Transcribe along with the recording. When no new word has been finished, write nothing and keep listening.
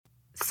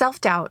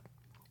Self-doubt.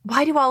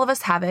 Why do all of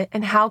us have it,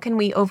 and how can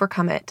we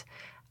overcome it?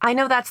 I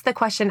know that's the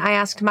question I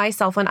asked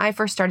myself when I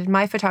first started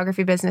my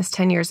photography business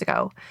 10 years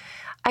ago.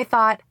 I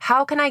thought,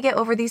 how can I get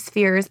over these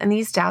fears and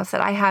these doubts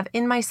that I have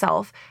in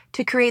myself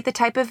to create the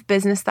type of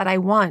business that I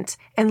want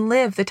and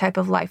live the type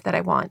of life that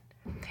I want?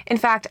 In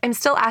fact, I'm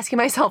still asking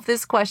myself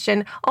this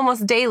question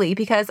almost daily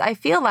because I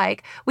feel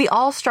like we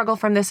all struggle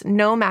from this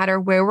no matter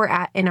where we're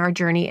at in our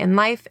journey in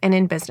life and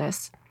in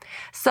business.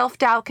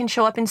 Self-doubt can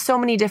show up in so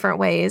many different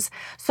ways.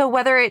 So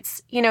whether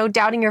it's,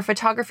 doubting your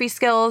photography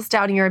skills,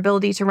 doubting your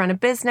ability to run a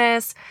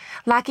business,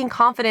 lacking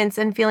confidence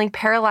and feeling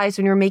paralyzed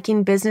when you're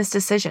making business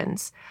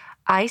decisions,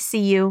 I see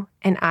you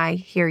and I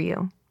hear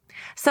you.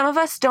 Some of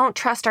us don't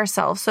trust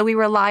ourselves, so we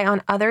rely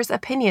on others'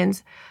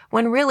 opinions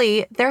when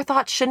really their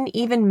thoughts shouldn't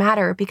even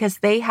matter because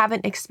they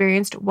haven't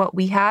experienced what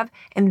we have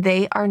and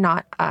they are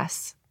not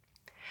us.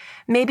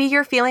 Maybe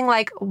you're feeling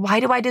like, why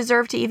do I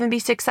deserve to even be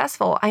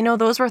successful? I know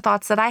those were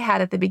thoughts that I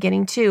had at the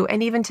beginning too,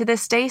 and even to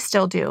this day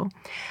still do.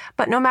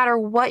 But no matter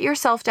what your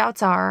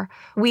self-doubts are,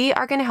 we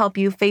are going to help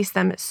you face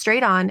them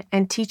straight on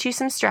and teach you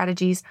some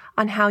strategies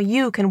on how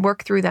you can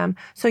work through them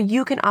so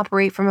you can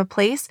operate from a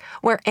place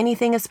where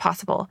anything is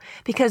possible.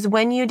 Because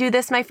when you do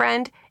this, my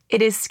friend,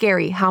 it is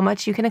scary how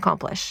much you can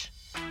accomplish.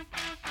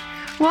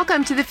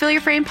 Welcome to the Fill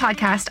Your Frame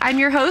podcast. I'm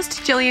your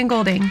host, Jillian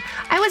Golding.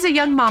 I was a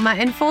young mama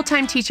and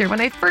full-time teacher when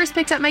I first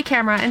picked up my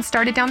camera and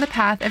started down the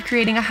path of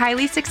creating a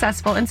highly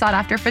successful and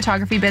sought-after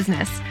photography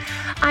business.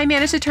 I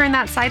managed to turn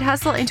that side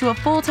hustle into a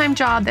full-time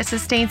job that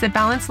sustains a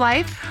balanced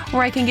life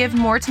where I can give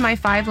more to my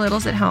 5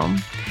 littles at home.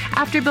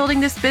 After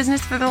building this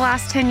business for the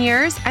last 10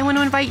 years, I want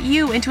to invite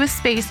you into a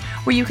space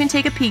where you can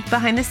take a peek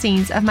behind the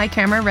scenes of my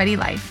camera-ready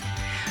life.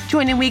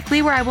 Join in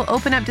weekly where I will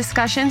open up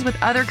discussions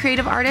with other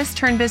creative artists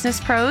turned business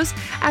pros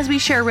as we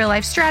share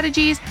real-life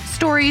strategies,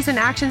 stories, and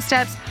action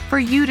steps for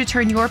you to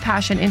turn your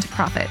passion into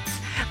profits.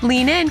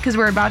 Lean in because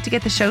we're about to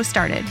get the show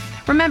started.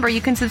 Remember,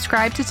 you can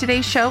subscribe to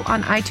today's show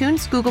on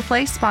iTunes, Google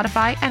Play,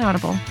 Spotify, and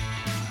Audible.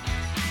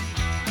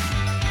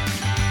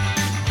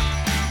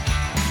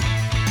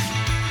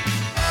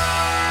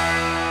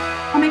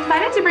 I'm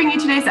excited to bring you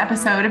today's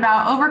episode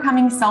about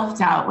overcoming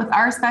self-doubt with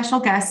our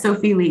special guest,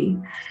 Sophie Lee.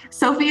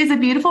 Sophie is a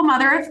beautiful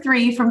mother of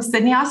 3 from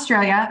Sydney,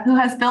 Australia, who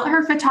has built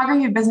her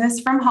photography business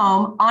from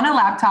home on a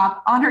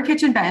laptop on her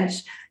kitchen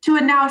bench to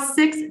a now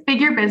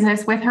 6-figure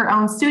business with her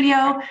own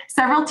studio,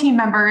 several team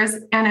members,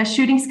 and a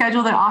shooting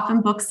schedule that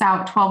often books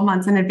out 12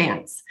 months in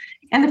advance.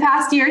 In the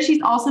past year,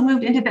 she's also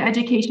moved into the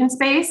education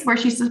space where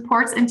she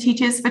supports and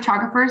teaches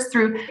photographers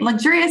through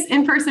luxurious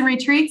in-person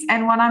retreats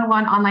and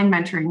one-on-one online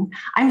mentoring.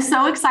 I'm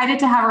so excited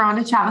to have her on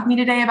to chat with me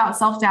today about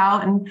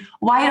self-doubt and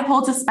why it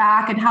holds us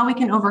back and how we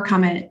can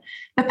overcome it.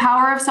 The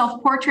power of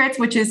self-portraits,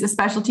 which is a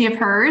specialty of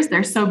hers.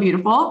 They're so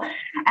beautiful.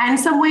 And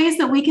some ways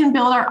that we can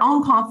build our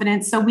own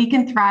confidence so we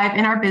can thrive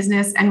in our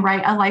business and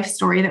write a life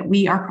story that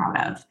we are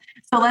proud of.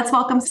 So let's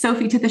welcome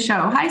Sophie to the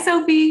show. Hi,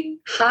 Sophie.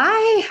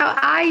 Hi, how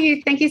are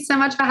you? Thank you so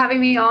much for having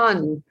me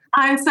on.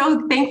 I'm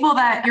so thankful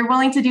that you're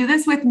willing to do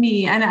this with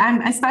me. And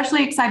I'm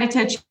especially excited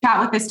to chat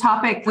with this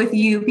topic with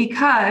you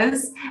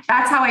because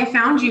that's how I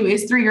found you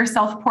is through your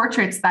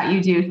self-portraits that you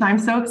do. So I'm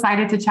so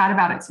excited to chat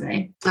about it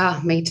today.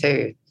 Oh, me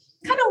too.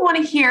 Kind of want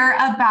to hear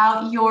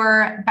about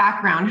your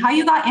background, how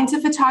you got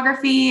into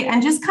photography,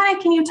 and just kind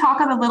of can you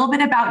talk a little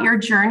bit about your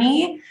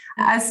journey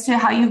as to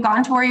how you've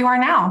gotten to where you are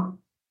now?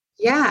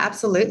 Yeah,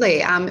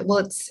 absolutely.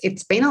 Well,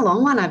 it's been a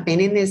long one. I've been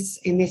in this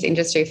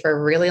industry for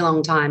a really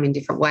long time in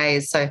different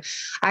ways. So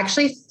I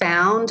actually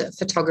found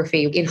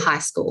photography in high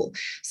school.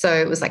 So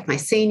it was like my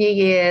senior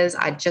years.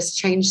 I just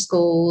changed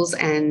schools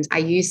and I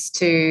used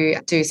to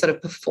do sort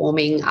of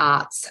performing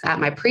arts at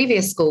my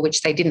previous school,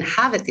 which they didn't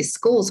have at this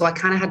school. So I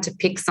kind of had to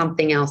pick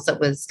something else that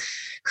was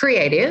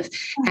creative.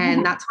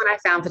 And that's when I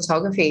found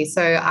photography.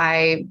 So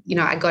I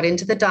got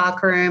into the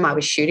darkroom. I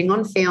was shooting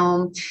on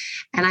film.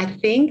 And I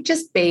think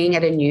just being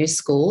at a new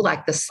school,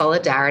 like the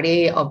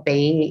solidarity of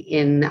being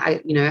in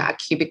a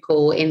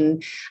cubicle in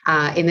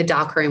the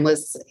darkroom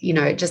was,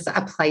 just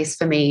a place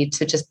for me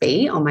to just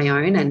be on my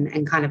own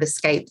and kind of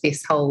escape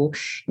this whole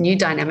new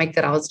dynamic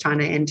that I was trying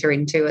to enter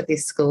into at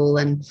this school.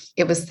 And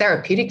it was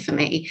therapeutic for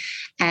me.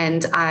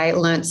 And I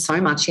learned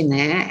so much in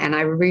there and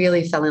I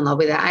really fell in love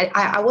with it.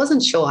 I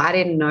wasn't sure. I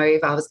didn't know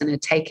if I was going to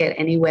take it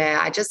anywhere.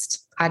 I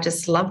just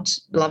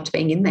loved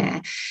being in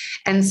there.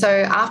 And so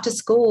after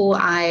school,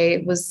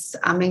 I was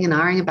umming and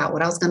ahhing about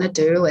what I was going to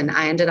do. And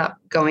I ended up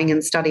going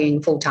and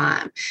studying full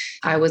time.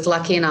 I was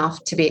lucky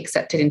enough to be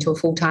accepted into a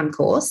full-time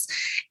course.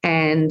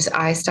 And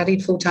I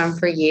studied full-time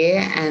for a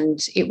year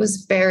and it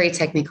was very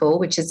technical,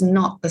 which is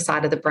not the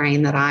side of the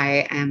brain that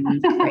I am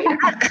great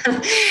at.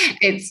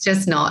 It's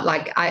just not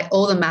like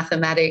all the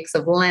mathematics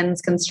of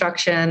lens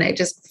construction, it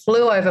just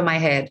flew over my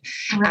head.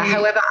 Right.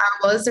 However,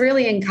 I was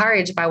really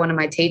encouraged by one of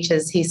my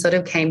teachers. He sort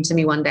of came to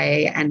me one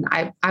day, and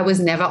I was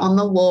never on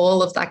the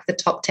wall of like the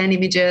top 10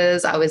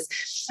 images. I was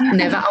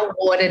never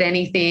awarded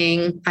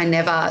anything. I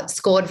never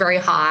scored very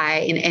high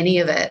in any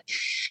of it.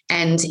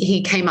 And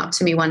he came up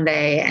to me one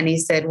day and he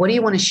said, "What do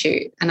you want to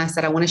shoot?" And I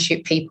said, "I want to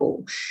shoot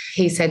people."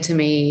 He said to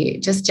me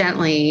just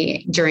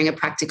gently during a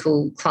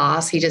practical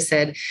class, he just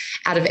said,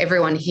 "Out of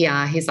everyone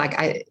here," he's like,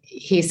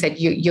 he said,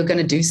 you're going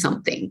to do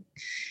something.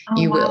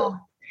 You will.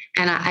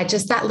 And I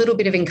just, that little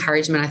bit of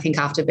encouragement, I think,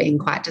 after being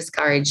quite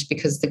discouraged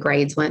because the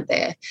grades weren't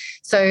there.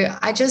 So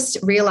I just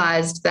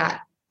realized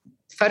that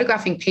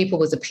photographing people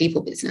was a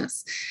people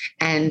business.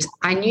 And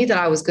I knew that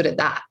I was good at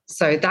that.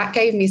 So that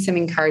gave me some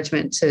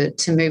encouragement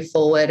to move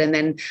forward. And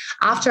then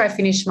after I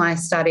finished my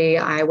study,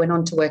 I went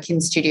on to work in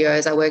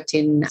studios. I worked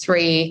in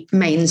 3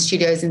 main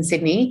studios in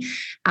Sydney.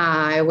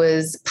 I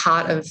was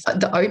part of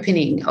the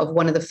opening of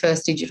one of the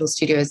first digital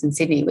studios in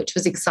Sydney, which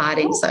was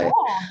exciting. Oh, so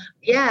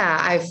yeah,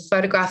 I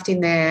photographed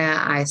in there.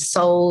 I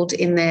sold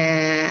in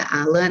there.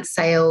 I learnt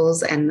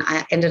sales, and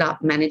I ended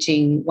up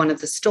managing one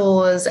of the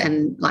stores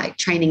and like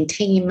training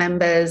team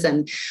members.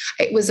 And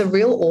it was a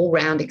real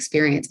all-round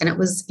experience. And it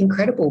was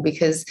incredible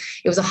because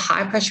it was a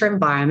high-pressure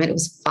environment. It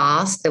was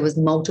fast. There was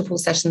multiple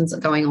sessions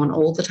going on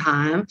all the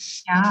time.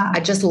 Yeah. I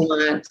just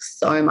learned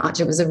so much.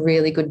 It was a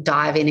really good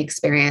dive-in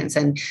experience.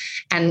 And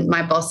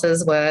my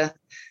bosses were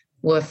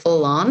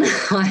full on,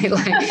 like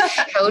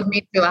held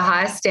me to a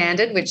high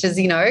standard, which is,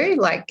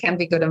 like can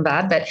be good and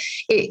bad, but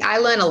I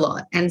learned a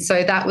lot. And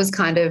so that was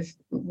kind of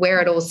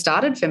where it all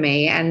started for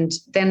me. And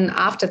then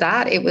after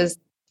that, it was,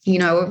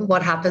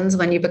 what happens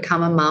when you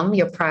become a mum,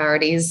 your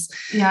priorities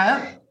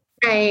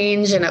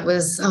change. And it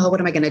was,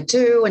 what am I going to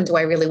do? And do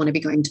I really want to be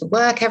going to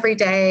work every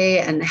day?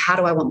 And how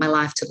do I want my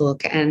life to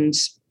look? And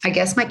I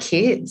guess my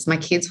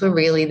kids were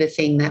really the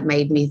thing that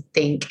made me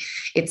think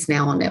it's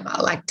now or never,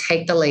 like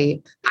take the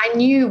leap. I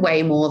knew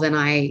way more than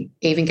I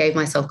even gave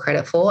myself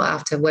credit for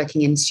after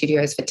working in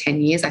studios for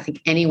 10 years. I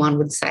think anyone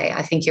would say,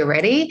 I think you're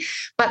ready.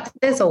 But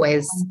there's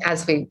always,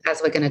 as we're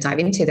going to dive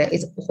into, there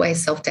is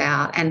always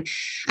self-doubt. And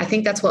I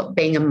think that's what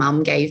being a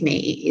mum gave me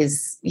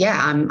is,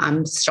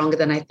 I'm stronger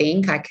than I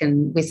think. I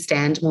can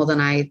withstand more than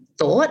I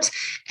thought.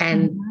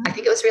 And I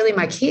think it was really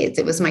my kids.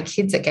 It was my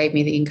kids that gave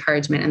me the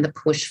encouragement and the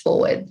push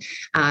forward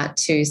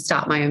to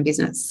start my own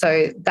business.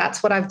 So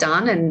that's what I've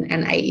done.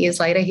 And 8 years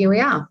later, here we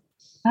are.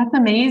 That's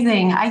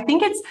amazing. I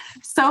think it's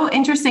so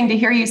interesting to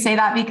hear you say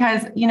that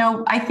because,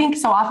 I think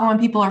so often when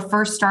people are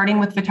first starting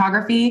with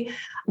photography,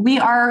 we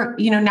are,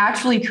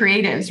 naturally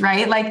creatives,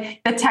 right?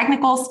 Like the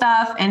technical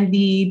stuff and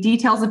the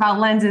details about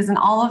lenses and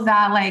all of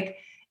that, like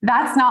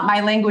that's not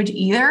my language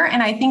either.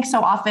 And I think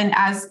so often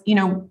as,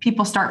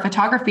 people start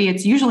photography,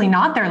 it's usually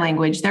not their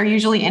language. They're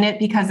usually in it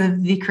because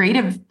of the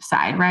creative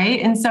side,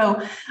 right? And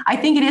so I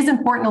think it is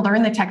important to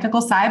learn the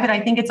technical side, but I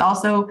think it's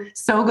also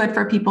so good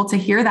for people to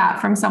hear that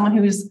from someone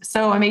who's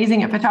so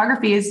amazing at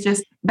photography is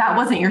just, that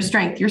wasn't your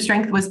strength. Your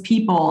strength was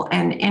people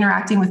and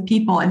interacting with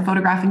people and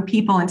photographing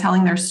people and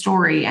telling their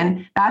story.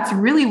 And that's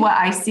really what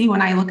I see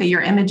when I look at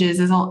your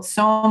images is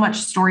so much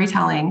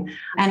storytelling.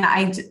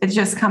 And it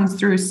just comes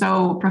through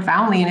so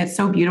profoundly and it's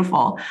so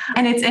beautiful.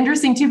 And it's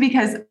interesting too,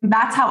 because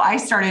that's how I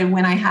started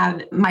when I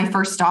had my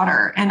first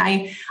daughter. And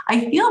I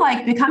feel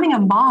like becoming a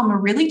mom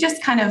really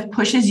just kind of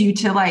pushes you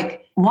to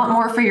like want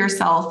more for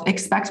yourself,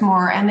 expect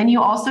more. And then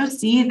you also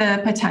see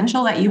the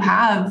potential that you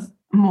have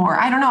more.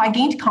 I don't know. I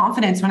gained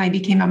confidence when I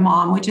became a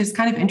mom, which is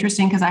kind of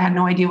interesting because I had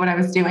no idea what I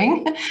was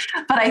doing.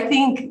 But I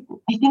think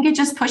it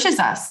just pushes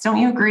us. Don't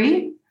you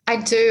agree? I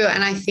do.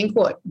 And I think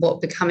what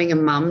becoming a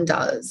mum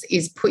does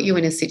is put you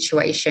in a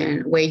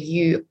situation where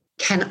you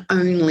can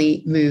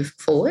only move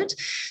forward.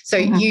 So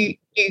you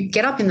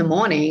get up in the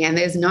morning and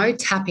there's no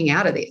tapping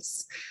out of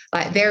this.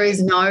 Like there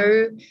is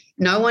no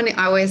one,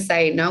 I always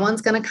say, no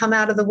one's going to come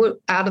out of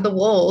the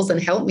walls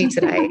and help me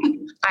today.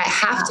 I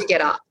have to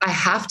get up. I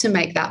have to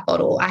make that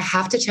bottle. I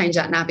have to change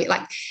that nappy.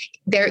 Like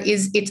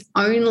it's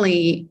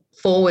only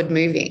forward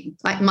moving,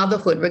 like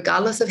motherhood,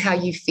 regardless of how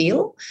you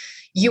feel,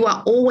 you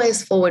are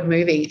always forward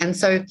moving. And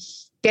so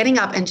getting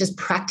up and just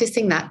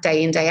practicing that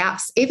day in, day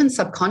out, even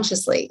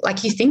subconsciously,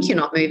 like you think you're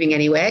not moving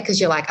anywhere because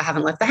you're like, I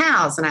haven't left the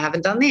house and I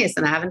haven't done this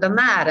and I haven't done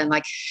that. And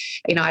like,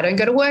 I don't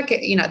go to work,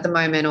 at the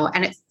moment,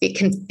 and it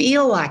can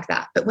feel like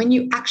that. But when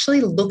you actually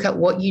look at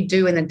what you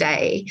do in the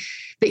day,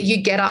 that you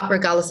get up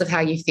regardless of how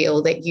you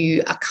feel, that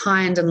you are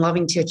kind and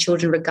loving to your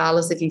children,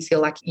 regardless if you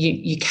feel like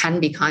you can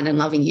be kind and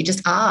loving, you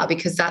just are,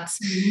 because that's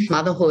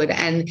motherhood.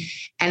 And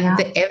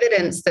the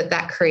evidence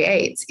that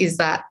creates is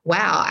that,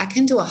 wow, I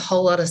can do a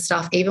whole lot of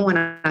stuff, even when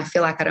I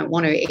feel like I don't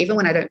want to, even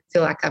when I don't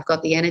feel like I've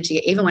got the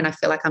energy, even when I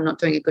feel like I'm not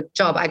doing a good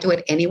job, I do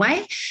it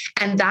anyway.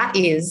 And that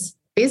is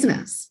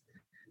business.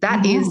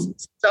 That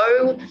is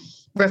so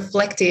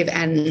reflective,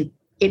 and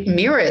it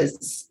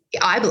mirrors,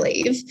 I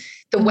believe,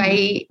 the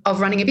way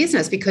of running a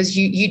business, because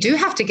you do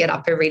have to get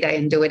up every day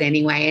and do it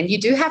anyway. And you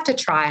do have to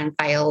try and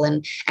fail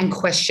and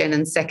question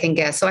and second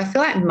guess. So I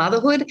feel like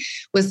motherhood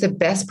was the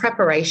best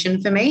preparation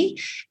for me.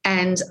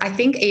 And I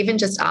think even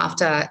just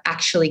after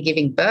actually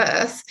giving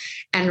birth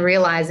and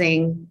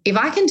realizing if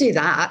I can do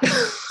that,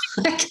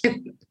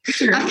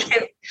 Sure.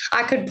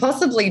 I could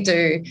possibly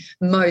do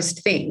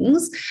most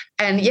things.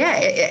 And yeah,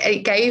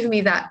 it gave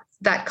me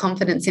that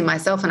confidence in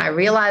myself. And I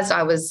realized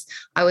I was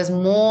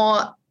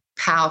more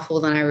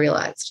powerful than I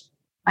realized.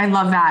 I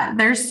love that.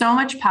 There's so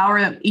much power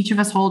that each of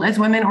us hold as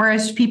women or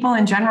as people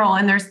in general.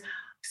 And there's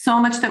so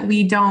much that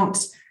we don't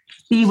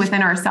see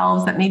within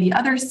ourselves that maybe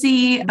others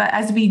see. But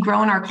as we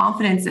grow in our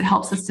confidence, it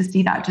helps us to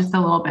see that just a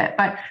little bit.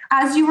 But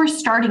as you were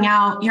starting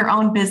out your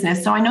own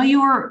business, so I know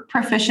you were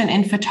proficient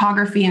in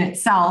photography in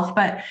itself,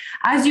 but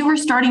as you were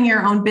starting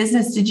your own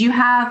business, did you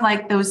have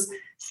like those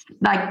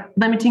like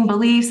limiting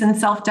beliefs and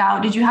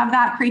self-doubt? Did you have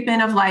that creep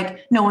in of like,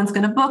 no one's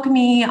going to book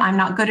me, I'm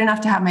not good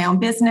enough to have my own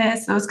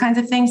business, those kinds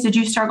of things? Did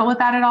you struggle with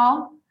that at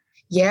all?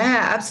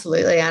 Yeah,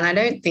 absolutely. And I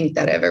don't think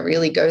that ever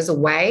really goes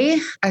away.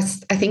 I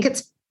think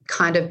it's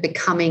kind of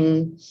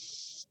becoming,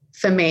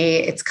 for me,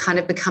 it's kind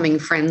of becoming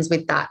friends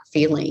with that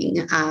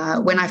feeling.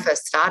 When I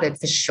first started,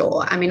 for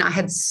sure. I mean, I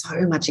had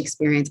so much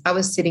experience. I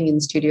was sitting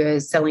in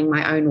studios selling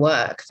my own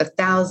work for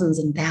thousands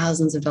and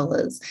thousands of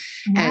dollars.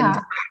 Yeah.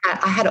 And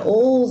I had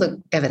all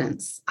the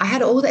evidence. I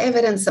had all the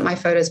evidence that my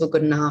photos were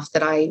good enough,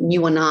 that I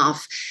knew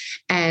enough.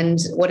 And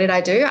what did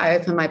I do? I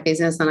opened my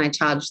business and I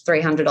charged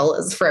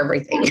 $300 for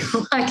everything.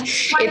 Like,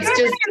 it's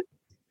just...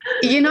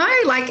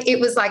 like it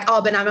was like,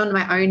 oh, but I'm on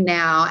my own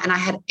now. And I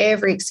had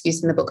every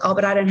excuse in the book. Oh,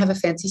 but I don't have a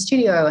fancy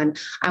studio and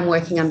I'm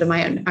working under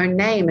my own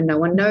name and no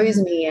one knows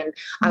me. And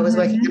I was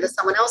working under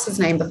someone else's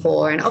name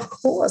before. And of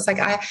course, like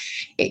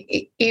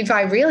if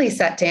I really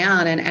sat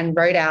down and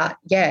wrote out,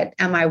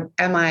 am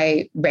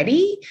I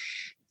ready?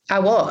 I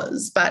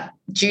was, but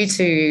due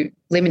to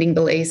limiting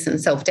beliefs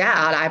and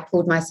self-doubt, I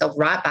pulled myself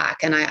right back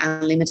and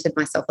I limited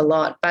myself a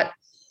lot. But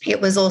it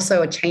was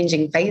also a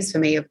changing phase for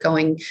me of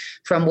going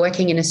from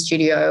working in a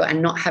studio and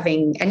not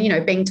having,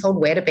 and, being told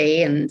where to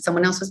be, and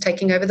someone else was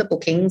taking over the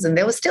bookings, and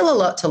there was still a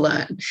lot to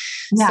learn.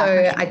 Yeah.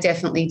 So I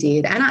definitely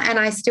did. And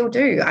I still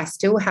do. I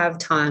still have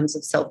times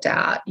of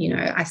self-doubt.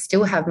 I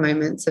still have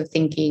moments of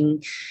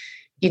thinking,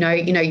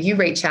 you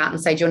reach out and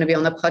say, do you want to be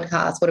on the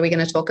podcast? What are we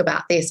going to talk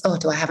about this? Oh,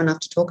 do I have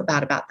enough to talk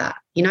about that?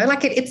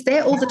 It's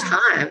there all the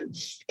time.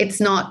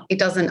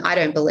 I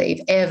don't believe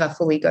ever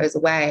fully goes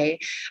away.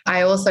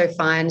 I also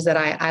find that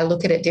I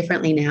look at it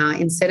differently now.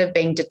 Instead of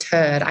being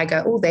deterred, I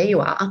go, oh, there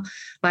you are.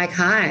 Like,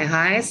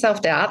 hi,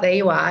 self-doubt. There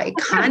you are. It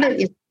kind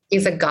of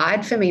is a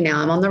guide for me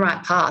now. I'm on the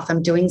right path.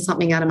 I'm doing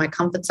something out of my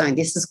comfort zone.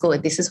 This is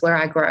good. This is where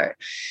I grow.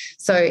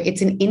 So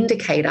it's an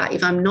indicator.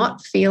 If I'm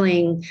not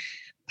feeling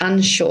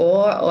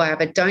unsure, or if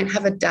I don't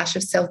have a dash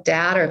of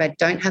self-doubt, or if I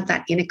don't have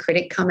that inner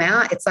critic come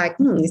out, it's like,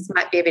 this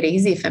might be a bit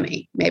easy for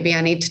me. Maybe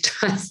I need to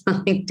try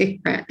something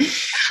different.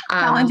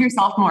 Challenge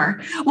yourself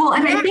more. Well,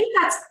 and I think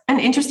that's an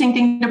interesting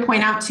thing to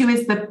point out too,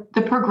 is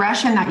the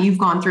progression that you've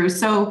gone through.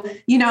 So,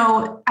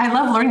 I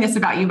love learning this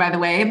about you, by the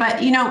way,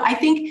 but, I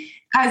think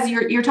as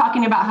you're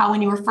talking about how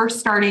when you were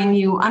first starting,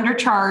 you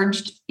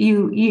undercharged,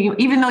 you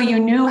even though you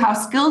knew how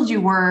skilled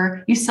you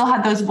were, you still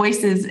had those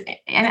voices.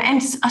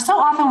 And so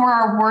often we're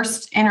our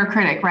worst inner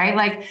critic, right?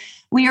 Like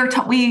we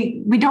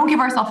don't give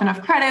ourselves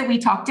enough credit. We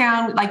talk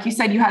down, like you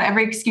said, you had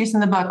every excuse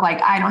in the book.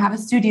 Like, I don't have a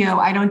studio.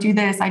 I don't do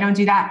this. I don't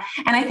do that.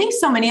 And I think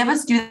so many of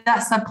us do that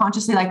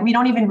subconsciously. Like, we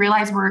don't even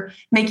realize we're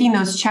making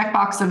those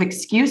checkbox of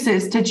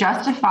excuses to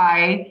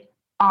justify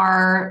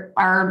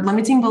our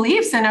limiting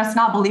beliefs and us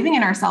not believing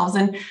in ourselves.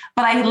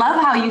 But I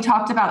love how you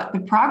talked about the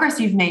progress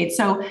you've made.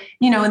 So,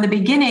 in the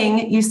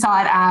beginning, you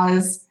saw it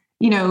as,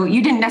 you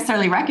didn't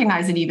necessarily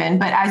recognize it even,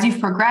 but as you've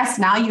progressed,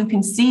 now you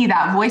can see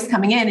that voice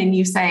coming in and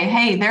you say,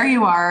 hey, there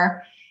you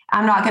are.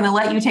 I'm not going to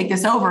let you take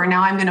this over.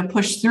 Now I'm going to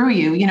push through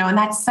you, and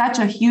that's such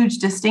a huge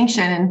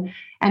distinction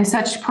and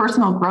such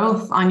personal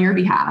growth on your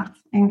behalf.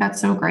 I think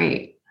that's so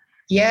great.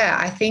 Yeah.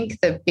 I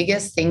think the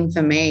biggest thing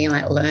for me,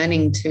 like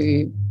learning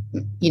to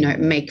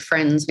make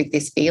friends with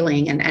this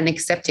feeling and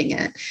accepting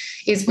it,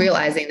 is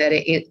realizing that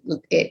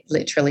it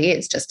literally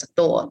is just a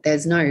thought.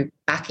 There's no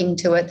backing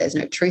to it. There's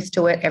no truth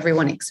to it.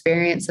 Everyone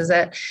experiences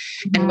it.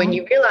 Mm-hmm. And when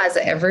you realize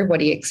that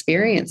everybody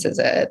experiences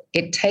it,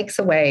 it takes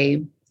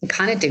away,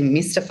 kind of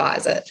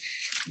demystifies it.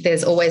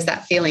 There's always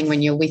that feeling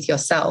when you're with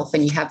yourself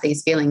and you have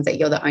these feelings that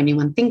you're the only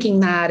one thinking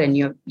that, and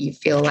you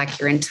feel like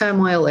you're in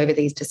turmoil over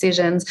these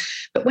decisions.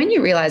 But when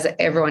you realize that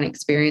everyone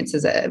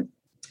experiences it,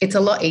 it's a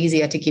lot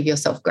easier to give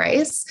yourself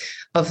grace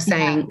of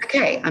saying,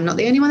 okay, I'm not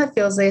the only one that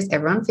feels this.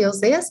 Everyone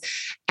feels this.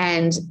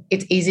 And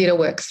it's easier to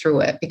work through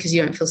it because you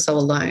don't feel so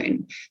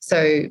alone.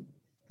 So,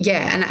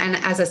 yeah. And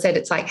as I said,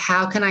 it's like,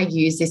 how can I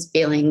use this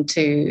feeling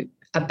to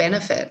a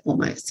benefit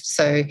almost?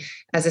 So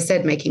as I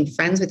said, making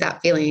friends with that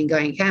feeling and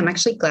going, okay, I'm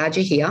actually glad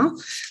you're here.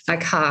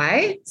 Like,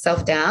 hi,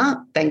 self-doubt.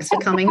 Thanks for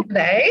coming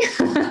today.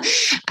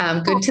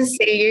 Good to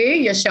see you.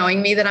 You're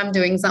showing me that I'm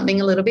doing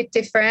something a little bit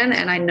different.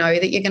 And I know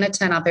that you're going to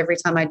turn up every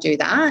time I do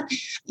that.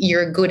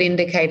 You're a good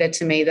indicator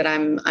to me that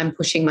I'm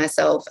pushing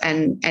myself,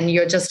 and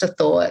you're just a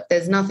thought.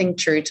 There's nothing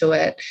true to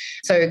it.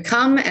 So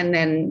come and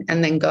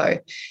then go.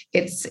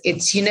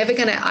 You're never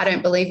going to, I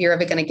don't believe you're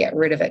ever going to get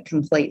rid of it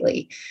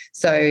completely.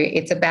 So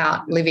it's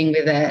about living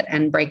with it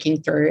and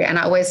breaking through. And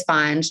I always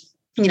find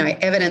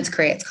evidence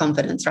creates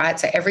confidence, right?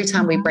 So every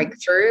time we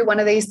break through one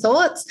of these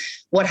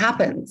thoughts, what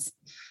happens?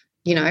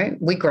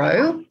 We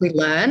grow, we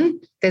learn.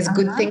 There's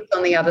good things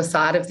on the other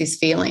side of this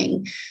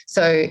feeling.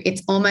 So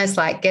it's almost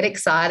like get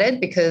excited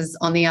because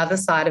on the other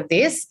side of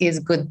this is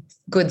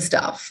good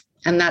stuff.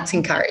 And that's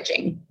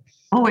encouraging.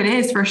 Oh, it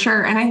is for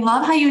sure. And I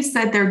love how you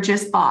said they're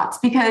just thoughts,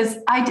 because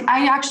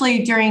I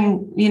actually,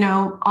 during,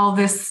 all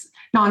this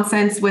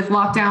nonsense with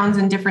lockdowns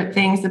and different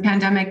things, the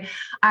pandemic,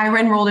 I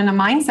enrolled in a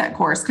mindset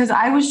course because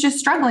I was just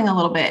struggling a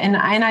little bit. And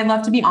I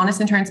love to be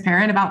honest and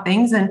transparent about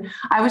things. And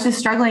I was just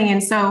struggling.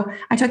 And so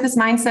I took this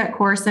mindset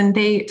course and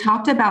they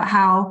talked about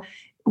how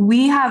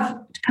we have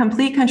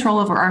complete control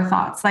over our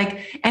thoughts.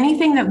 Like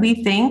anything that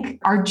we think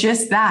are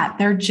just that.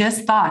 They're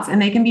just thoughts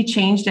and they can be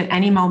changed at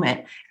any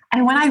moment.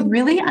 And when I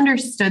really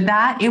understood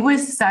that, it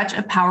was such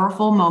a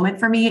powerful moment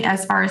for me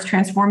as far as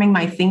transforming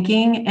my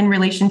thinking in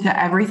relation to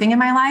everything in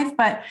my life,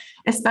 but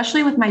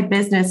especially with my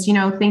business,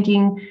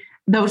 thinking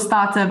those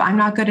thoughts of I'm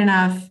not good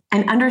enough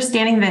and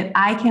understanding that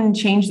I can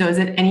change those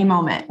at any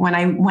moment when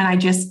I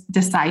just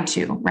decide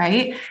to,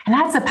 right? And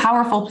that's a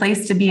powerful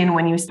place to be in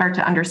when you start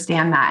to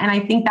understand that. And I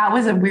think that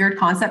was a weird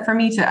concept for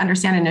me to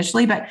understand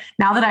initially, but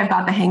now that I've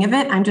got the hang of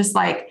it, I'm just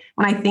like,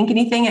 when I think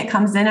anything, it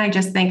comes in, I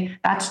just think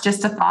that's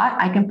just a thought.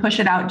 I can push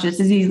it out just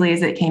as easily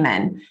as it came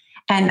in.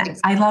 And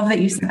I love that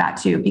you said that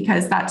too,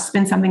 because that's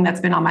been something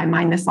that's been on my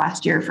mind this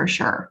last year for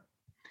sure.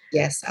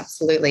 Yes,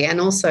 absolutely.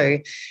 And also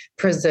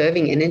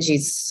preserving energy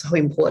is so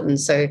important.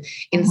 So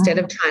instead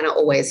of trying to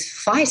always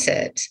fight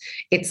it,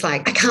 it's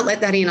like, I can't let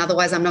that in.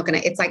 Otherwise I'm not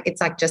going to, it's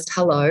like just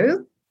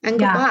hello and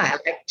goodbye.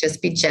 Like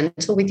just be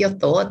gentle with your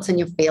thoughts and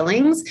your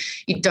feelings.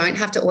 You don't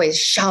have to always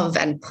shove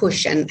and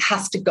push and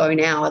has to go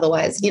now.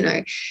 Otherwise,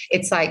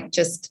 it's like,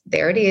 just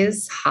there it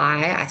is.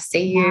 Hi, I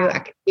see you. I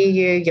can hear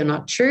you. You're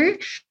not true.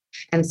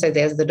 And so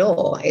there's the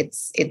door.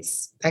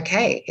 It's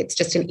okay. It's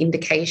just an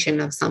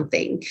indication of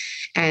something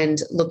and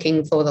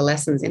looking for the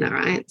lessons in it,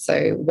 right?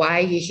 So why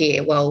are you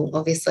here? Well,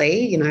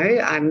 obviously,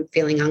 I'm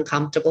feeling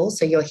uncomfortable.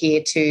 So you're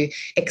here to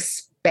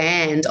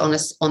expand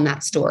on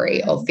that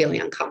story of feeling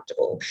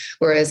uncomfortable.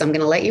 Whereas I'm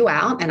going to let you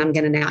out and I'm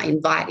going to now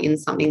invite in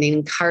something that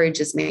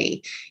encourages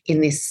me in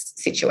this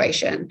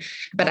situation.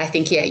 But I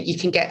think, you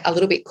can get a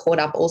little bit caught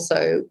up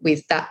also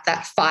with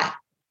that fight,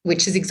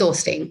 which is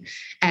exhausting.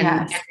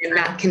 And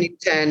that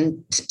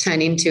can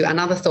turn into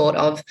another thought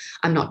of,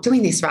 I'm not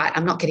doing this right.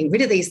 I'm not getting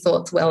rid of these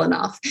thoughts well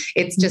enough.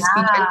 It's just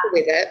be gentle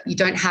with it. You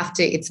don't have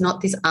to, it's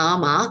not this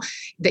armor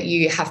that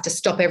you have to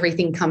stop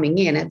everything coming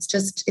in. It's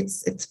just,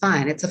 it's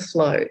fine. It's a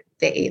flow.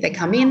 They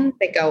come in,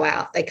 they go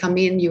out. They come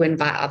in, you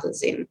invite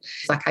others in.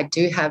 Like I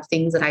do have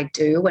things that I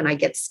do when I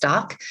get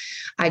stuck.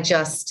 I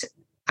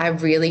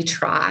really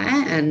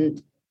try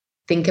and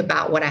think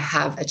about what I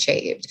have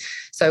achieved.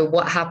 So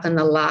what happened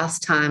the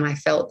last time I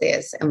felt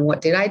this and what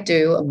did I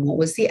do and what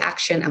was the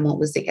action and what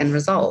was the end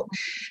result?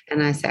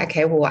 And I say,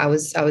 okay, well, I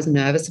was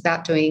nervous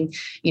about doing,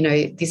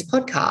 this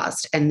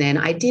podcast, and then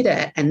I did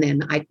it. And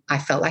then I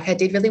felt like I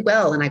did really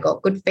well and I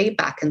got good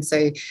feedback. And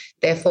so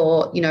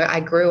therefore, I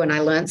grew and I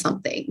learned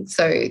something.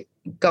 So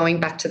going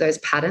back to those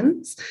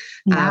patterns,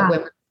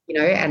 when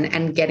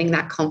and getting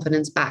that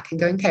confidence back and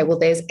going, okay, well,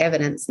 there's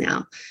evidence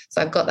now.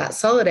 So I've got that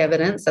solid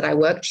evidence that I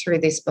worked through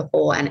this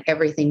before and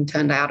everything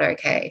turned out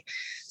okay.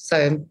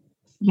 So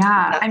you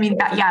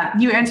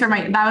answered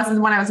that was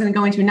the one I was going to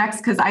go into next,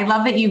 because I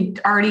love that you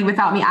already,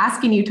 without me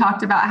asking, you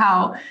talked about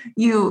how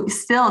you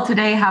still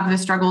today have the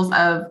struggles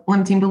of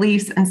limiting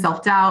beliefs and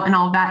self-doubt and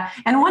all of that.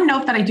 And one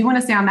note that I do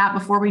want to say on that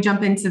before we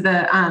jump into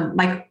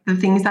the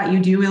things that you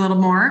do a little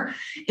more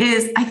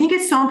is I think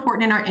it's so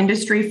important in our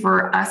industry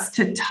for us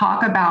to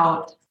talk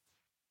about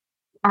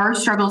our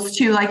struggles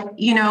too.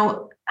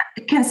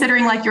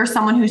 Considering you're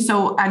someone who's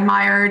so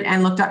admired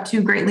and looked up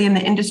to greatly in the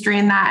industry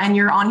and that, and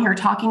you're on here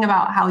talking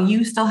about how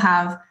you still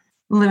have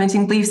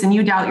limiting beliefs and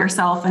you doubt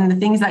yourself and the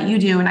things that you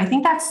do. And I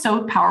think that's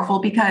so powerful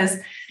because,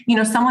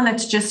 someone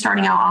that's just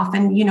starting out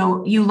often,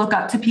 you look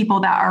up to people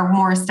that are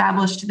more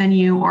established than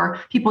you or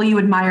people you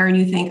admire and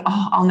you think,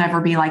 oh, I'll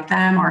never be like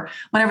them or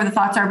whatever the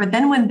thoughts are. But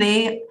then when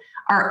they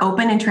are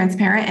open and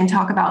transparent and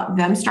talk about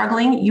them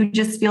struggling, you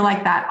just feel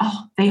like that,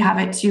 oh, they have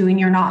it too, and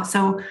you're not.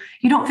 So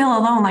you don't feel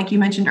alone, like you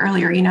mentioned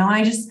earlier, and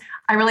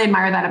I really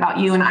admire that about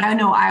you. And I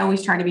know I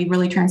always try to be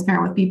really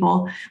transparent with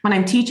people when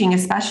I'm teaching,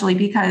 especially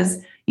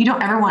because you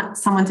don't ever want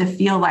someone to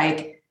feel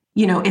like,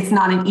 it's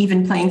not an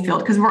even playing field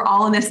because we're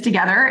all in this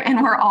together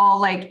and we're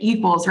all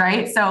equals,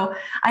 right? So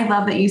I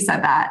love that you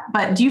said that.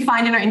 But do you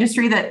find in our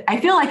industry that I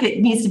feel like it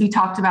needs to be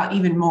talked about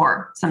even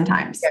more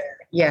sometimes?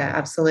 Yeah,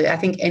 absolutely. I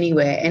think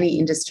anywhere, any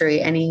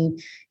industry,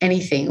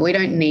 anything, we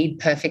don't need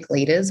perfect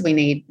leaders. We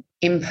need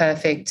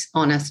imperfect,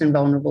 honest, and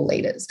vulnerable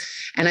leaders.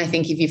 And I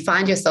think if you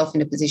find yourself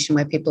in a position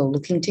where people are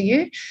looking to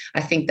you,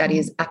 I think that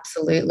is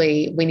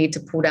absolutely, we need to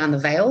pull down the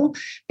veil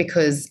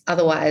because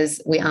otherwise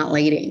we aren't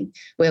leading.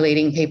 We're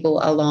leading people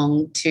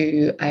along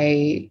to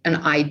an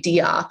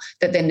idea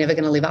that they're never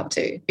going to live up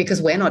to because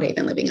we're not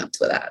even living up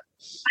to that.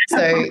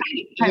 So,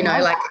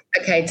 like,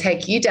 okay,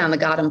 take you down the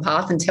garden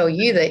path and tell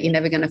you that you're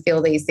never going to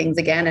feel these things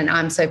again. And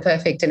I'm so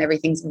perfect and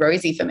everything's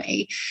rosy for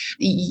me.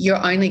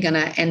 You're only going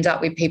to end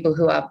up with people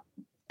who are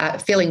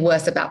feeling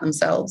worse about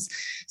themselves.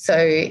 So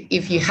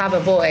if you have a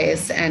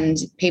voice and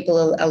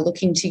people are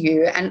looking to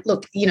you, and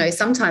look,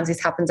 sometimes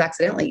this happens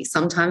accidentally.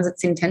 Sometimes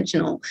it's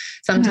intentional.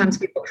 Sometimes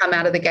people come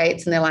out of the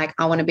gates and they're like,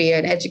 I want to be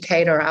an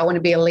educator, or I want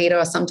to be a leader,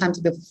 or sometimes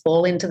people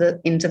fall into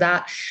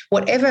that.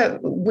 Whatever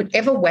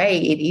way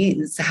it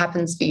is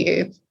happens for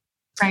you.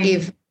 Right.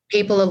 If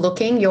people are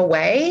looking your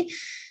way,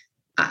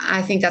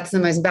 I think that's the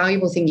most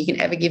valuable thing you can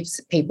ever give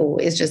people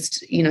is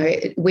just,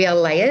 we are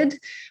layered,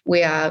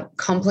 we are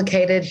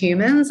complicated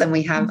humans, and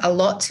we have a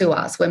lot to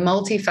us. We're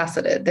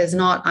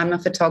multifaceted. I'm a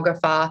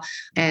photographer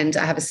and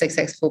I have a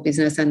successful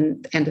business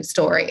and end of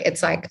story.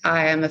 It's like,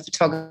 I am a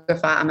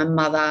photographer, I'm a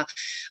mother,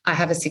 I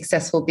have a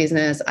successcul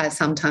business. I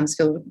sometimes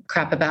feel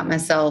crap about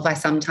myself. I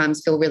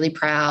sometimes feel really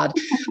proud.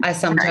 I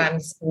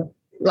sometimes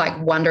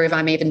wonder if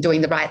I'm even doing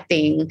the right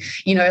thing.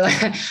 I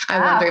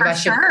wonder if I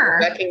should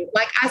be working.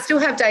 Like, I still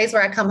have days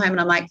where I come home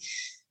and I'm like,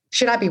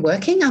 should I be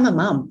working? I'm a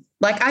mum.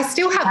 Like, I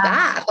still have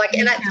that. Like,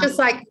 and it's just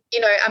like,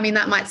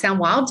 that might sound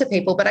wild to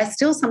people, but I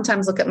still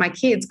sometimes look at my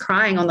kids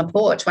crying on the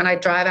porch when I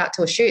drive out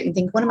to a shoot and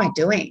think, what am I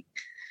doing?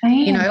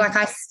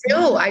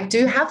 I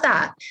do have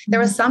that.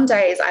 There are some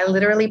days I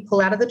literally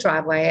pull out of the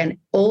driveway and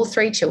all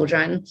 3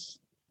 children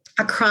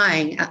are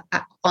crying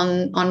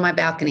on my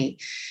balcony,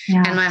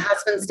 and my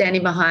husband's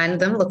standing behind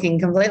them looking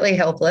completely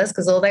helpless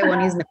because all they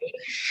want is me.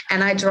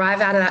 And I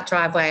drive out of that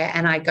driveway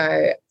and I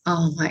go,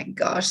 oh my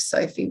gosh,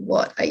 Sophie,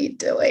 what are you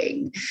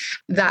doing?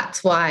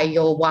 That's why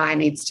your why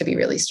needs to be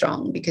really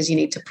strong, because you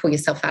need to pull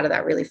yourself out of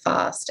that really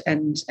fast.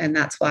 And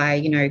that's why,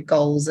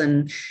 goals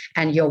and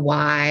your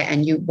why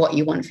and what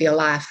you want for your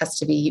life has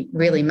to be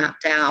really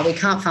mapped out. We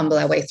can't fumble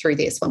our way through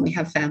this when we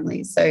have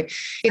families. So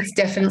it's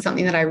definitely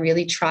something that I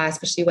really try,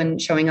 especially when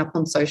showing up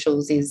on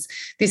socials,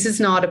 this is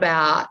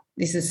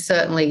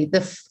certainly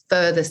the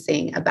furthest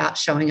thing about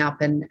showing up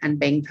and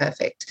being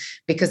perfect,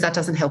 because that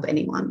doesn't help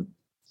anyone.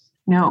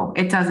 No,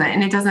 it doesn't.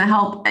 And it doesn't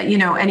help,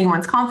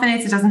 anyone's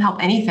confidence. It doesn't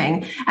help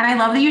anything. And I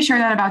love that you share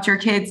that about your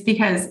kids,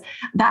 because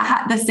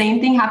the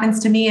same thing happens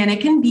to me. And it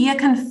can be a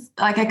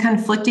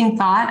conflicting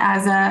thought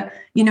as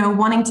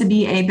wanting to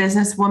be a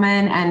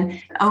businesswoman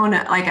and own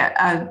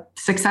a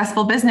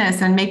successful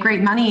business and make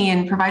great money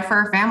and provide for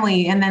our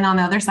family. And then on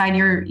the other side,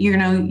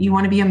 you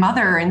want to be a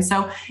mother. And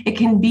so it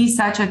can be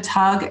such a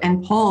tug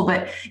and pull.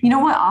 But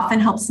what often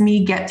helps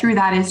me get through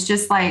that is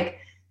just like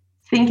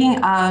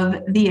thinking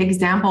of the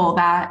example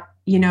that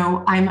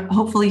I'm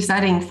hopefully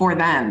setting for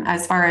them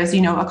as far as,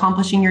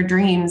 accomplishing your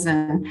dreams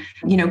and,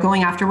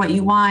 going after what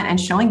you want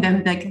and showing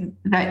them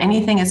that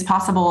anything is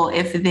possible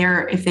if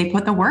they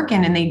put the work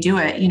in and they do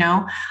it,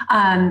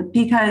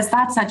 because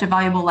that's such a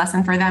valuable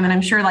lesson for them. And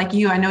I'm sure, like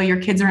you, I know your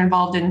kids are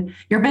involved in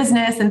your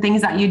business and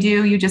things that you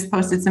do. You just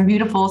posted some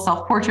beautiful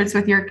self-portraits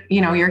with your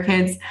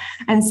kids.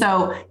 And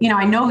so,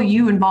 I know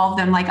you involve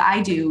them like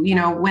I do,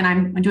 when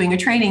I'm doing a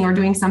training or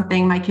doing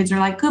something, my kids are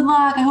like, good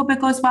luck, I hope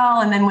it goes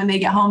well. And then when they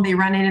get home, they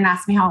run in and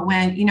ask me how it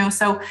went,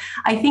 so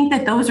I think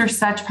that those are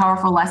such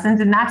powerful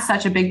lessons, and that's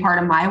such a big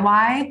part of my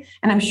why.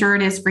 And I'm sure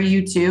it is for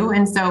you too.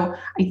 And so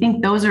I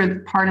think those are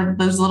part of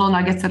those little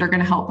nuggets that are going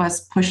to help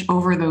us push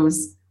over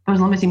those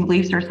limiting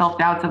beliefs or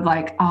self-doubts of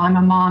like, oh, I'm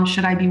a mom.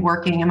 Should I be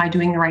working? Am I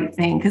doing the right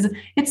thing? Because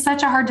it's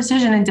such a hard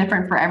decision and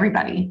different for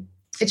everybody.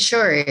 It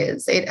sure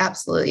is. It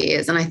absolutely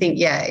is. And I think,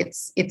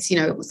 it's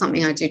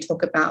something I do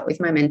talk about with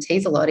my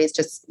mentees a lot is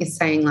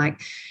saying,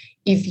 like,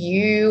 if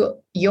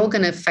you're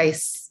going to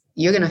face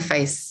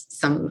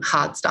some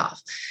hard stuff,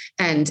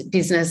 and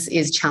business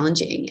is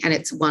challenging and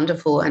it's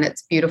wonderful and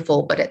it's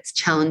beautiful, but it's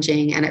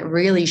challenging and it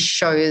really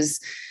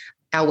shows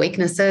our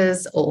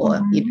weaknesses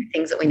or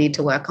things that we need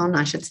to work on,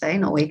 I should say,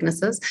 not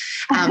weaknesses.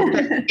 But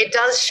it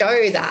does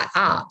show that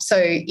up. So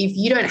if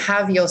you don't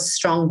have your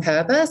strong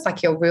purpose,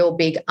 like your real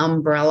big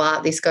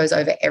umbrella, this goes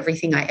over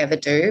everything I ever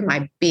do,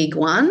 my big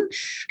one,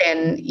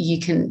 then you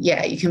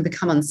can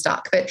become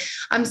unstuck. But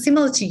I'm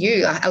similar to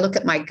you. I look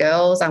at my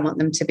girls, I want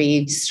them to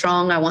be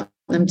strong. I want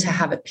them to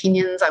have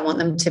opinions. I want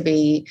them to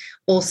be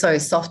also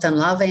soft and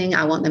loving.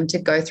 I want them to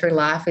go through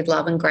life with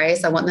love and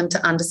grace. I want them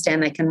to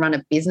understand they can run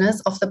a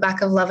business off the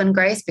back of love and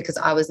grace, because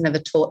I was never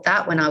taught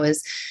that when I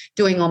was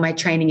doing all my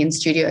training in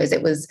studios.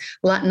 It was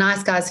like,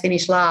 nice guys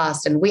finish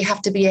last and we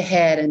have to be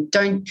ahead and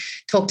don't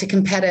talk to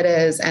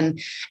competitors.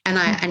 And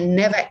I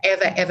never,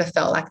 ever, ever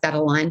felt like that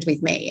aligned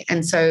with me.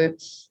 And so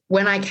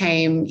when I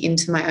came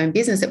into my own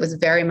business, it was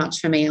very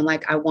much for me. I'm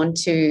like, I want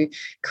to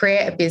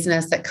create a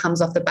business that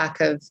comes off the back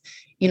of,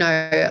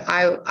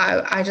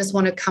 I just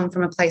want to come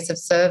from a place of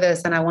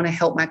service and I want to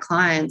help my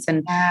clients.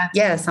 And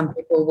some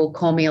people will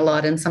call me a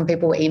lot and some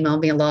people will email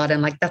me a lot,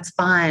 and like, that's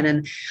fine.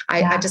 And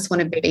I just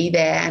want to be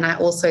there. And I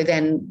also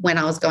then, when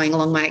I was going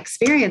along my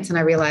experience and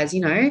I realized,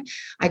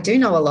 I do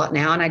know a lot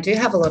now and I do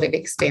have a lot of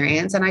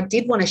experience, and I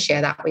did want to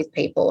share that with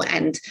people.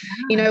 And,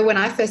 when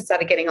I first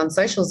started getting on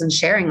socials and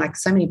sharing, like,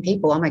 so many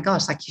people, oh my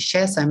gosh, like, you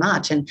share so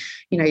much. And,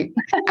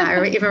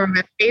 I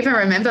even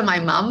remember my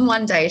mum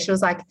one day, she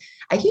was like,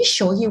 are you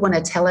sure you want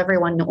to tell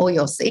everyone all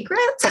your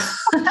secrets?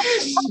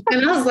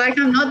 And I was like,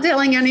 I'm not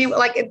telling any,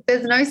 like,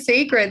 there's no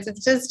secrets.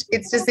 It's just,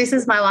 this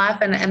is my life.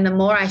 And the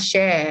more I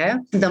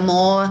share, the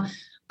more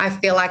I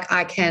feel like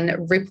I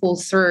can ripple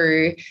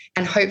through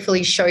and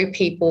hopefully show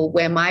people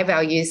where my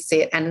values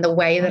sit and the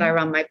way that I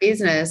run my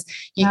business.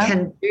 You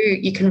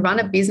can run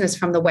a business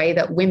from the way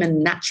that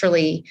women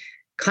naturally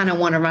kind of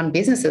want to run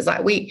businesses.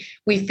 Like we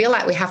feel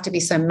like we have to be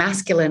so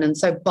masculine and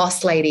so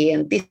boss lady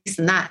and this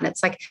and that. And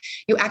it's like,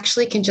 you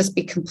actually can just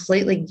be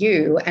completely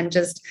you and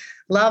just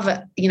love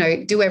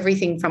it, do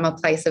everything from a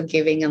place of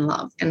giving and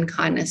love and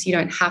kindness. You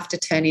don't have to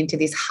turn into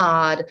this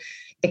hard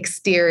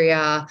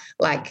exterior,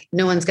 like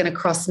no one's going to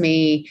cross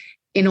me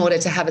in order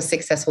to have a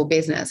successful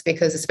business,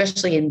 because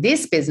especially in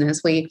this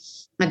business, we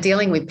are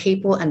dealing with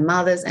people and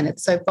mothers, and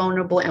it's so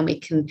vulnerable, and we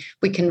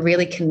can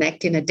really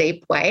connect in a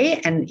deep way.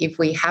 And if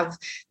we have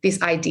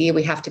this idea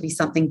we have to be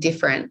something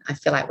different, I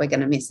feel like we're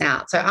going to miss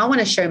out. So I want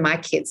to show my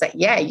kids that,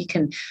 you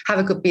can have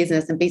a good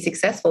business and be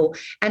successful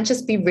and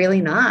just be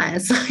really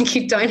nice. Like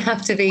you don't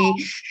have to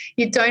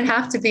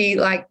be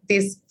like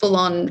this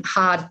full-on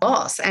hard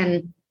boss.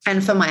 And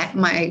for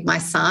my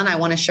son, I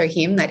want to show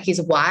him that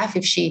his wife,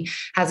 if she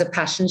has a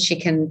passion, he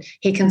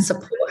can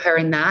support her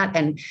in that.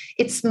 And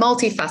it's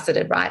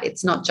multifaceted, right?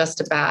 It's not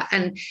just about,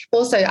 and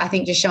also I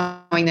think just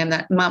showing them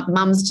that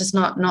mum's just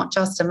not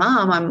just a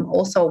mum. I'm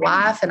also a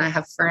wife, and I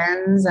have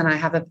friends, and I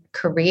have a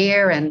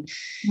career. And,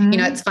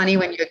 it's funny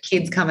when your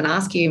kids come and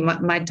ask you,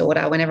 my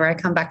daughter, whenever I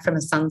come back from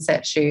a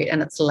sunset shoot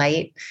and it's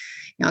late,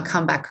 I'll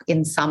come back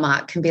in summer,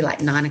 it can be like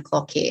 9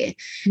 o'clock here.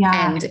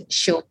 Yeah. And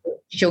she'll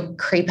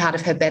creep out of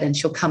her bed and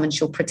she'll come and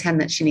she'll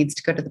pretend that she needs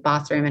to go to the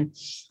bathroom, and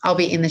I'll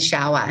be in the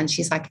shower and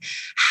she's like,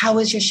 how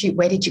was your shoot?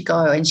 Where did you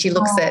go? And she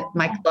looks at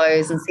my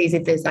clothes and sees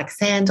if there's like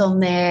sand on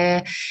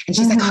there. And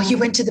she's like, oh, you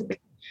went to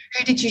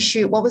who did you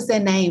shoot? What was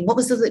their name?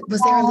 Was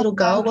there a little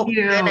girl? What was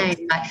her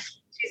name?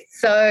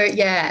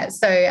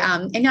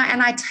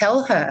 And I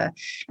tell her,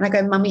 and I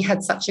go, Mummy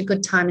had such a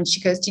good time. And she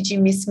goes, did you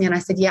miss me? And I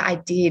said, yeah, I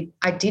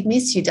did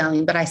miss you,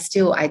 darling, but I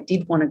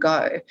did want to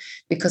go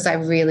because I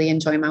really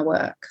enjoy my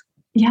work.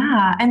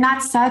 Yeah. And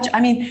that's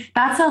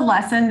a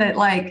lesson that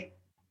like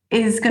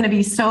is going to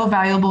be so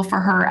valuable for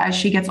her as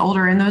she gets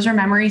older. And those are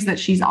memories that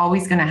she's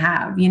always going to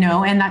have,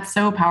 and that's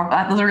so powerful.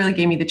 That literally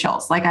gave me the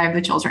chills. Like I have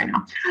the chills right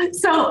now.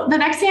 So the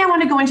next thing I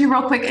want to go into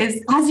real quick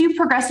is, as you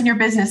progress in your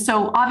business.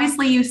 So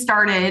obviously you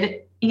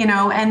started,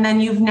 and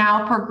then you've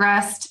now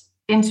progressed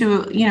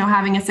into,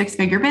 having a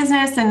 6-figure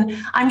business. And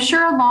I'm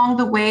sure along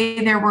the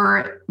way, there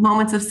were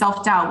moments of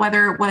self-doubt,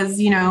 whether it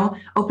was,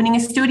 opening a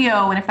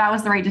studio and if that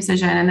was the right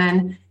decision, and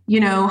then,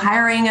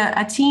 hiring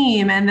a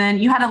team. And then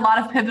you had a lot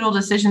of pivotal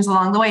decisions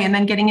along the way, and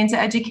then getting into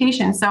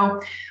education.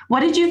 So what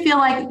did you feel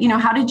like,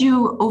 how did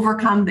you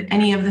overcome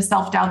any of the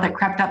self-doubt that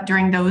crept up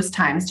during those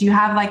times? Do you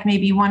have like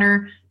maybe 1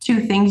 or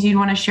 2 things you'd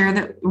want to share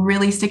that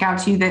really stick out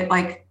to you that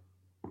like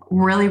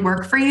really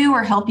work for you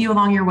or help you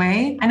along your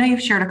way? I know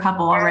you've shared a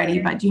couple already,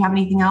 but do you have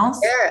anything else?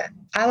 Yeah,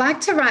 I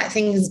like to write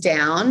things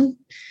down,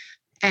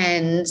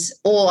 I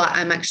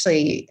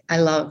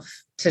love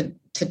to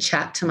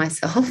chat to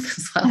myself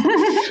as well.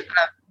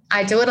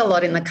 I do it a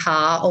lot in the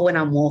car or when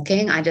I'm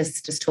walking. I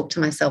just talk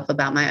to myself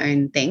about my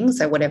own things.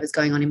 So whatever's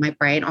going on in my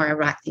brain, or I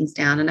write things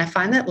down. And I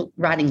find that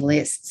writing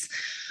lists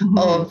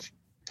of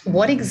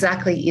what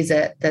exactly is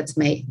it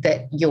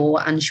that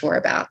you're unsure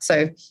about.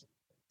 So,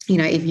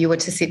 if you were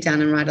to sit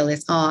down and write a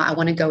list, I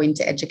want to go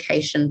into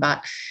education,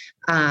 but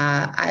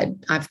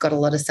I've got a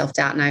lot of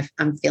self-doubt and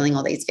I'm feeling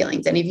all these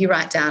feelings. And if you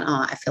write down,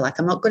 I feel like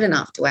I'm not good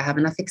enough. Do I have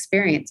enough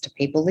experience? Do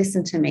people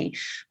listen to me?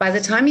 By the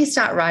time you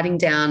start writing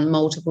down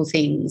multiple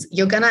things,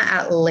 you're going to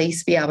at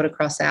least be able to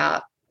cross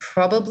out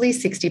probably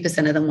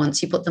 60% of them.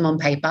 Once you put them on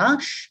paper,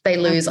 they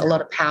lose a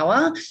lot of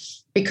power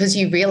because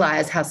you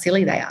realize how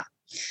silly they are.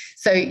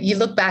 So you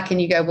look back and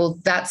you go, well,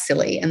 that's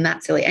silly and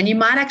that's silly. And you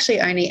might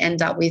actually only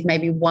end up with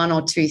maybe 1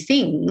 or 2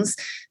 things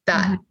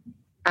that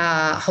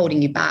are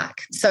holding you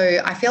back. So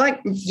I feel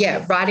like,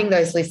 writing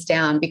those lists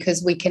down,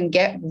 because we can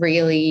get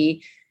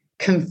really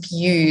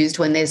confused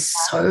when there's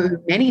so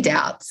many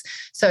doubts.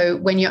 So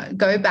when you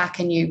go back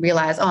and you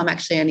realize, I'm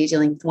actually only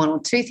dealing with 1 or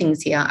 2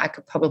 things here, I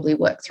could probably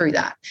work through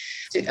that.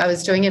 I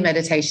was doing a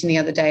meditation the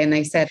other day and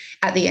they said,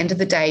 at the end of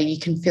the day, you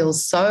can feel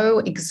so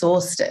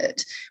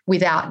exhausted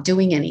without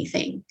doing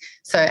anything.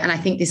 So, and I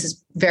think this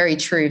is very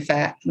true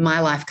for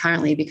my life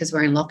currently because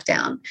we're in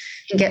lockdown.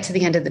 You get to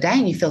the end of the day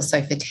and you feel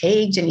so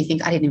fatigued and you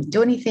think, I didn't even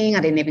do anything. I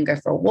didn't even go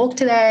for a walk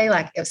today.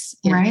 Like it was,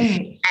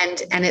 right.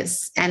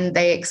 And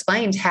they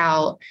explained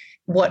how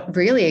what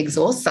really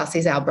exhausts us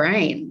is our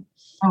brain.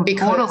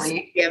 Because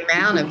totally. The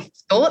amount of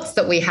thoughts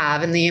that we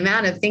have and the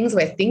amount of things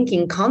we're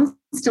thinking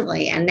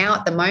constantly. And now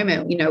at the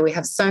moment, we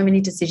have so many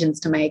decisions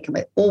to make and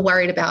we're all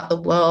worried about the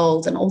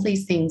world and all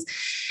these things.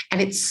 And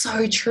it's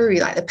so true,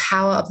 like the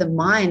power of the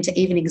mind to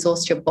even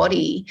exhaust your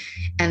body.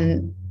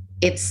 And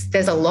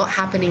there's a lot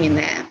happening in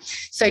there.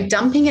 So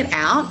dumping it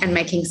out and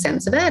making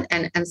sense of it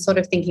and sort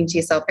of thinking to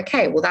yourself,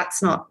 okay, well,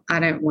 I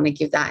don't want to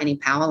give that any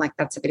power. Like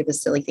that's a bit of a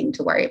silly thing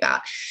to worry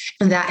about.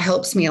 And that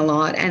helps me a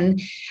lot.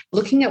 And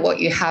looking at what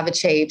you have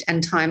achieved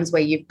and times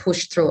where you've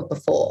pushed through it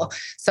before.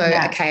 So,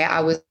 okay, I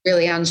was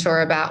really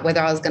unsure about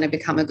whether I was going to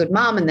become a good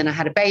mom, and then I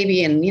had a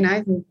baby and,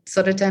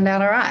 sort of turned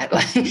out all right.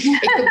 Like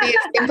it could be as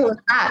simple as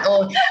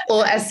that,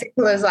 or as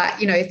simple as like,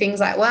 things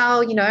like,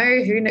 well,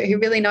 who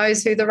really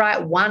knows who the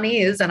right one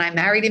is, and I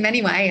married him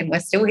anyway and we're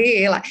still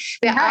here. Like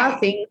there are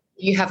things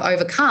you have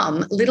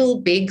overcome,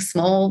 little, big,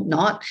 small,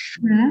 not,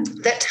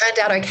 that turned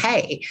out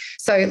okay.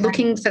 So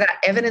looking for that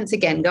evidence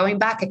again, going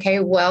back, okay,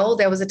 well,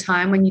 there was a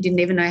time when you didn't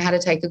even know how to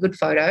take a good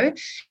photo,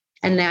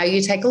 and now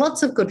you take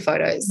lots of good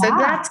photos. So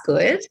that's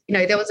good.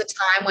 There was a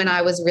time when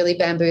I was really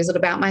bamboozled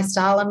about my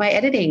style and my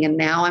editing, and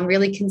now I'm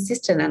really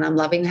consistent and I'm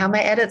loving how my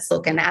edits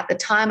look. And at the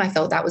time I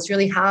felt that was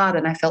really hard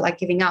and I felt like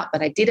giving up,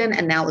 but I didn't.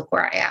 And now look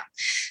where I am.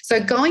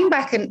 So going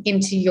back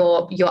into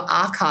your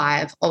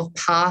archive of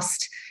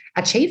past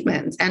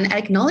achievements and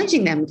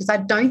acknowledging them, because I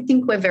don't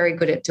think we're very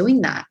good at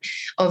doing that,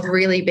 of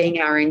really being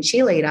our own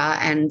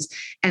cheerleader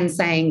and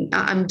saying,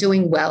 I'm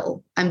doing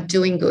well, I'm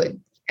doing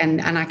good. And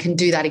I can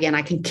do that again.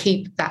 I can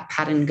keep that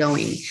pattern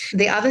going.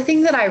 The other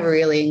thing that I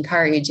really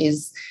encourage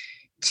is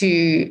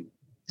to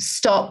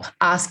stop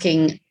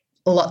asking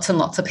lots and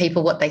lots of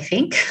people what they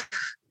think.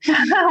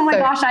 Oh my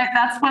gosh,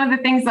 that's one of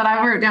the things that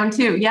I wrote down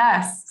too.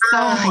 Yes.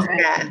 So important.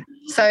 Yeah.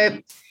 So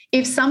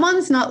if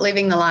someone's not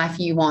living the life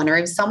you want, or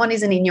if someone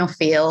isn't in your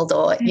field,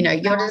 or,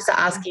 you're just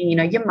asking,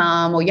 your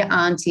mom or your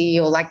auntie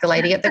or like the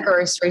lady at the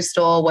grocery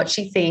store what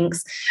she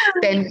thinks,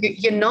 then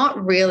you're not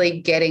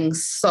really getting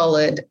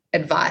solid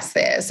advice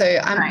there. So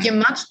you're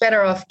much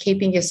better off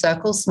keeping your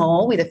circle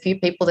small with a few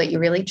people that you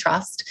really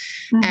trust,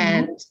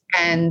 and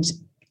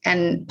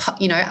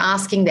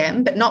asking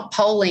them, but not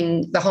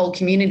polling the whole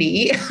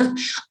community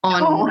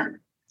on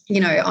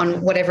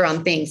what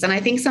everyone thinks. And I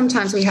think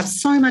sometimes we have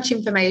so much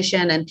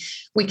information, and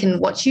we can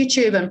watch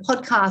YouTube and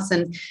podcasts,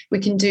 and we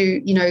can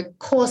do,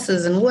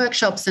 courses and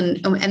workshops,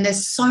 and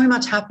there's so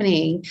much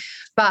happening.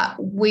 But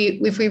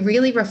if we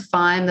really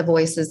refine the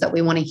voices that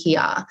we want to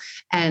hear,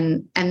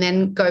 and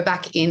then go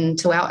back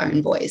into our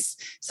own voice.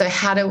 So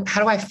how do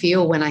I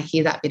feel when I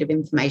hear that bit of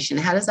information?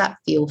 How does that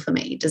feel for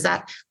me? Does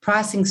that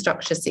pricing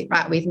structure sit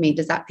right with me?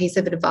 Does that piece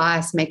of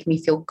advice make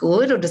me feel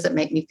good, or does it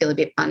make me feel a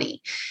bit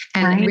funny?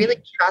 And really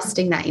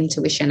trusting that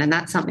intuition. And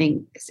that's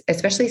something,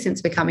 especially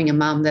since becoming a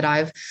mum, that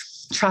I've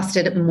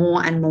trusted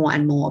more and more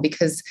and more,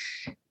 because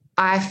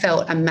I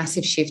felt a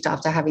massive shift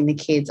after having the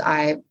kids.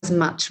 I was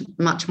much,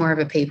 much more of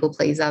a people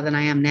pleaser than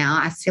I am now.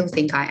 I still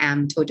think I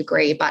am to a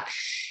degree, but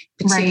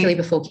particularly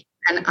before kids.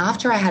 And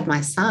after I had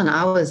my son,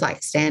 I was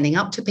like standing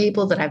up to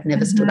people that I've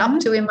never stood up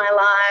to in my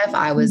life.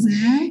 I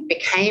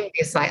became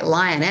this like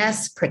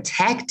lioness,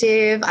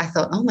 protective. I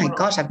thought, oh my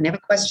gosh, I've never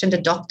questioned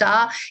a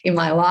doctor in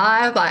my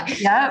life.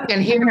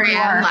 And here I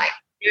am, like,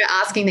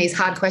 asking these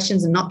hard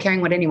questions and not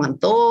caring what anyone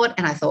thought.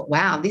 And I thought,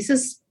 wow, this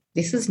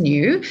is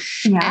new.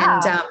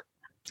 Yeah.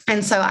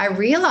 And so I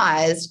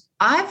realized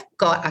I've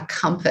got a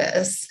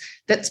compass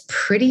that's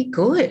pretty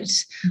good.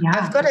 Yeah,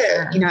 I've got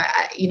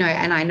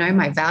and I know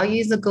my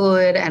values are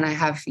good, and I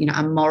have,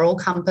 a moral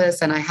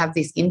compass, and I have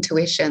this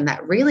intuition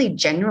that really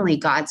generally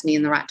guides me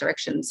in the right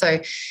direction. So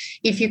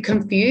if you're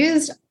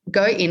confused,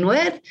 go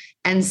inward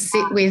and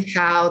sit with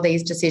how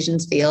these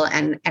decisions feel,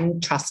 and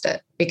trust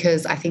it,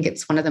 because I think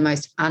it's one of the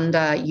most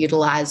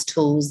underutilized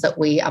tools that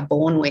we are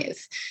born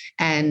with.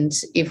 And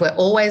if we're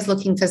always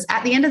looking for,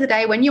 at the end of the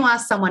day, when you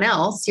ask someone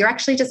else, you're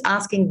actually just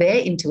asking their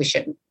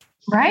intuition.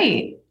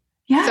 Right.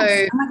 Yes. So,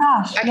 oh my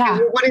gosh. Okay,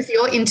 well, what is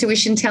your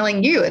intuition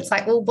telling you? It's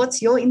like, well,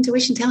 what's your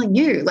intuition telling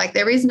you? Like,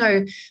 there is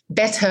no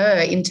better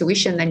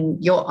intuition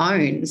than your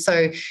own.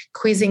 So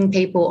quizzing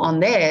people on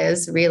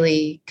theirs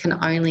really can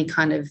only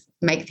kind of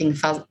make things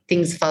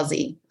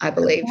fuzzy, I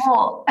believe.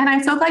 Cool. And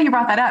I'm so glad you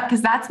brought that up,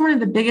 because that's one of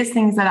the biggest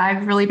things that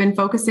I've really been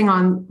focusing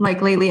on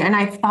like lately. And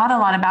I've thought a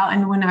lot about,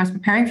 and when I was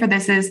preparing for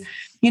this is,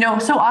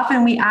 so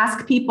often we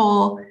ask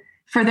people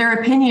for their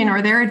opinion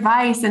or their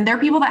advice, and they're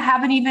people that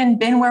haven't even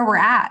been where we're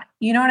at.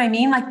 You know what I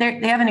mean? Like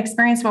they haven't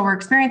experienced what we're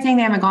experiencing.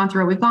 They haven't gone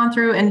through what we've gone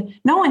through, and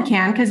no one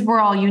can, because we're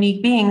all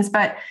unique beings.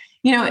 But,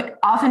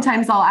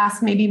 oftentimes I'll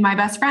ask maybe my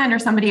best friend or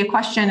somebody a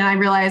question, and I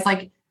realize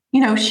like,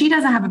 she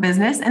doesn't have a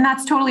business, and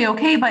that's totally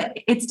okay. But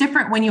it's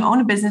different when you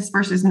own a business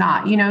versus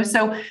not,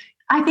 so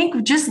I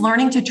think just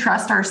learning to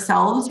trust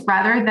ourselves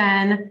rather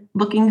than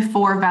looking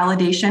for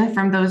validation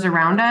from those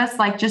around us,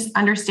 like just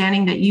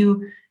understanding that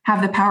you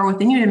have the power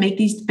within you to make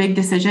these big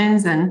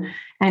decisions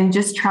and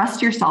just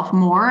trust yourself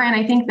more. And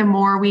I think the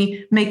more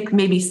we make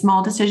maybe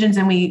small decisions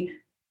and we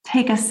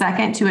take a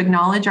second to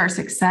acknowledge our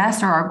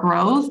success or our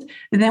growth,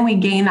 then we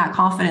gain that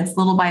confidence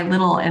little by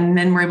little, and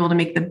then we're able to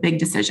make the big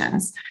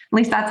decisions. At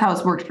least that's how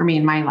it's worked for me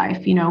in my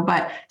life,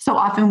 but so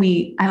often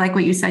I like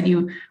what you said,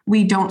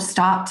 we don't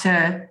stop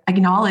to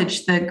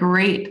acknowledge the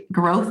great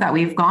growth that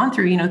we've gone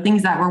through,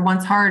 things that were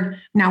once hard,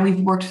 now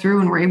we've worked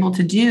through and we're able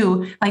to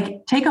do.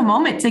 Like, take a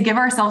moment to give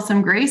ourselves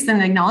some grace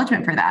and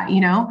acknowledgement for that,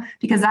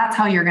 because that's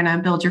how you're going to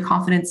build your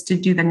confidence to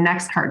do the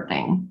next hard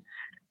thing.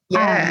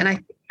 Yeah. And I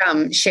think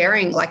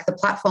sharing, like, the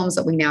platforms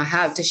that we now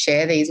have to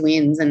share these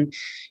wins, and,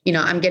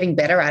 I'm getting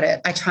better at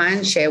it. I try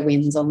and share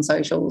wins on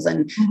socials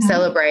and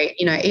celebrate,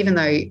 even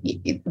though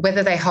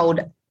whether they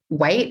hold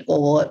weight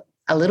or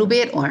a little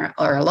bit or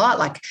a lot,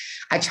 like,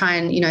 I try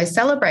and,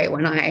 celebrate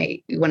when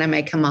I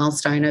make a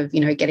milestone of,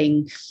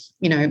 getting,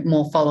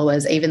 more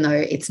followers, even though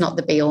it's not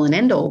the be all and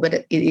end all, but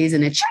it is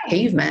an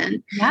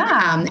achievement.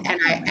 Yeah.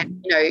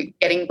 And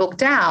getting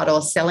booked out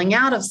or selling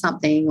out of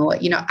something, or,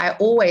 I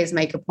always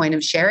make a point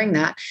of sharing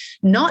that,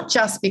 not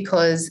just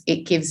because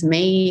it gives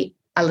me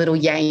a little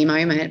yay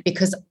moment,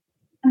 because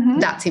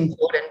that's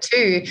important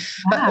too.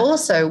 But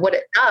also what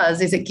it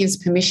does is it gives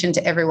permission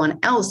to everyone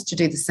else to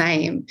do the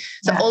same.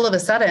 So all of a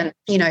sudden,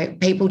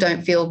 people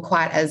don't feel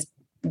quite as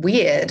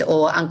weird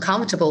or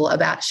uncomfortable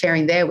about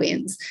sharing their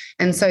wins.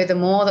 And so the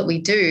more that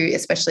we do,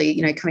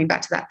 especially, coming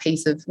back to that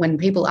piece of when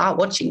people are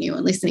watching you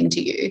and listening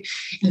to you,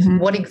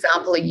 what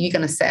example are you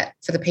going to set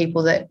for the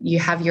people that you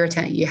have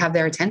you have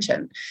their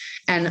attention?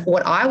 And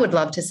what I would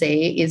love to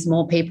see is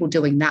more people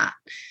doing that,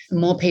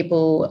 more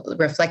people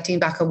reflecting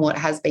back on what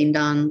has been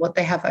done, what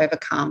they have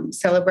overcome,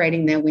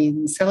 celebrating their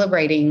wins,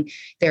 celebrating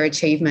their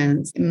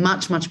achievements,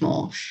 much, much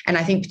more. And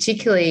I think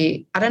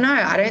particularly, I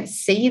don't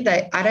see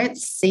that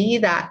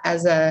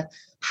as a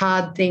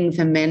hard thing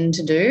for men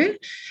to do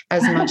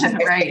as much as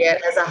I see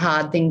it as a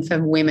hard thing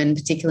for women,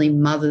 particularly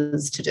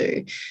mothers, to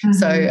do.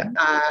 So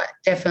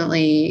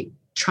definitely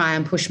try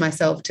and push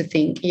myself to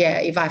think,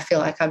 if I feel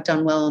like I've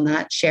done well on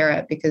that, share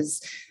it,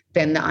 because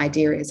then the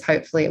idea is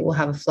hopefully it will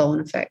have a flow-on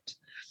effect.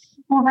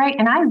 Well, right.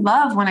 And I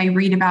love when I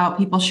read about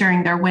people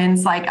sharing their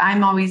wins. Like,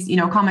 I'm always,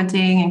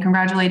 commenting and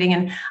congratulating.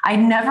 And I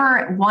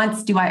never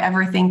once do I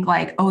ever think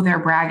like, oh, they're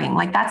bragging.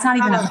 Like, that's not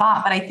even a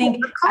thought. But I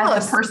think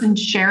as a person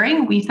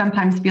sharing, we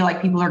sometimes feel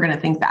like people are going to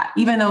think that,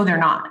 even though they're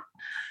not.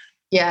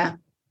 Yeah.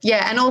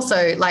 Yeah. And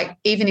also, like,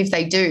 even if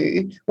they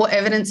do, what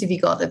evidence have you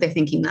got that they're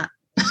thinking that?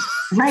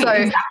 Right. So,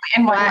 exactly.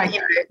 And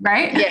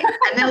right. Yeah.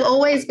 And there'll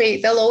always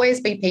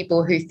be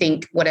people who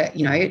think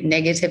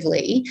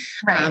negatively.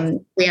 Right.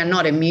 We are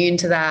not immune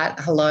to that.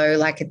 Hello.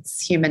 Like,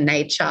 it's human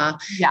nature.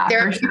 Yeah.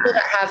 There are people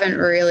that haven't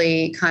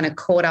really kind of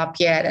caught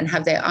up yet and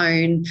have their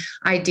own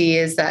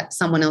ideas that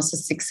someone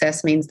else's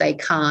success means they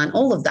can't,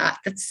 all of that.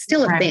 That's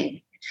still a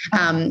thing.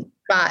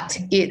 But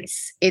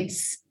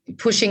it's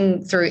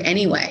pushing through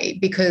anyway,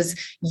 because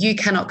you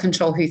cannot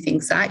control who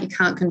thinks that. You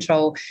can't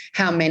control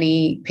how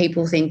many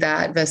people think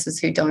that versus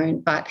who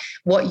don't. But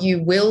what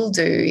you will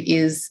do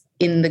is,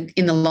 in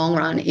the long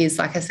run, is,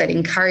 like I said,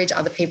 encourage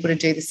other people to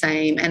do the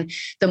same. And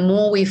the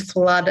more we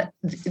flood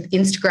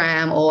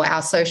Instagram or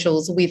our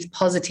socials with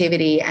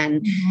positivity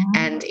and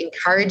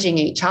encouraging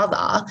each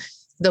other,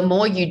 the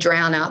more you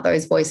drown out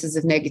those voices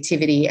of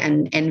negativity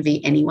and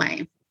envy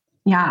anyway.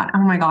 Yeah. Oh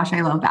my gosh.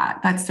 I love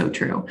that. That's so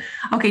true.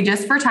 Okay.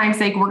 Just for time's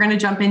sake, we're going to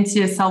jump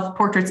into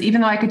self-portraits,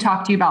 even though I could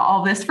talk to you about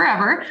all this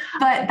forever,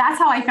 but that's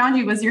how I found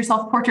you, was your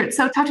self-portrait.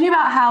 So talk to me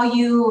about how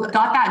you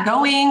got that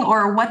going,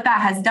 or what that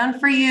has done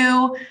for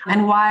you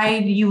and why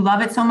you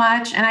love it so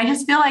much. And I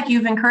just feel like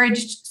you've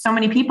encouraged so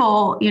many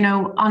people,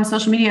 on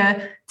social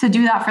media to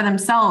do that for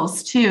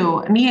themselves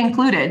too, me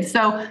included.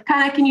 So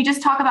can you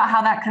just talk about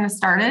how that kind of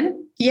started?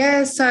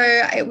 Yeah. So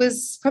it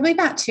was probably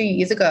about 2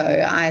 years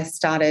ago, I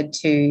started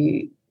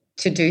to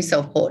do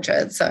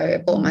self-portraits. So I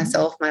bought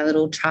myself my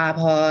little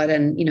tripod,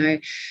 and,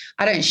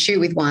 I don't shoot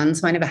with one,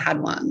 so I never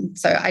had one.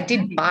 So I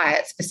did buy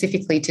it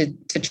specifically to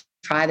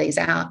try these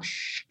out.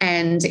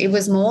 And it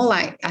was more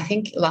like, I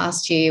think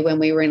last year when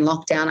we were in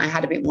lockdown, I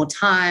had a bit more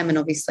time, and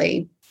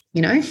obviously,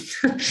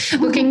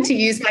 looking to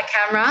use my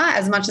camera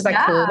as much as I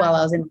could while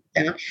I was in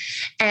lockdown.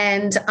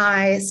 And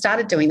I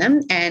started doing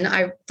them, and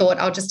I thought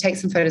I'll just take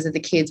some photos of the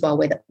kids while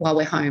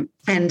we're home.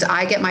 And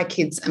I get my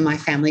kids and my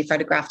family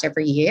photographed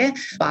every year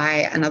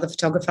by another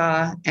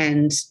photographer,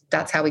 and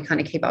that's how we kind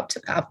of keep up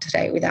to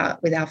date with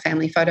our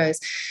family photos.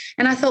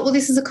 And I thought, well,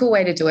 this is a cool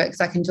way to do it,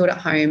 because I can do it at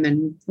home,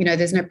 and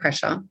there's no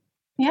pressure.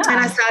 Yeah. And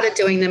I started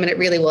doing them, and it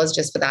really was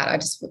just for that. I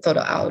just thought,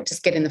 I'll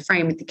just get in the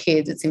frame with the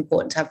kids. It's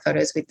important to have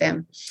photos with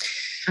them.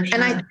 For sure.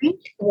 And I think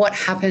what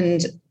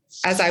happened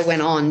as I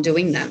went on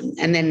doing them,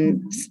 and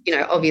then,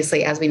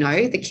 obviously, as we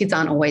know, the kids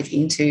aren't always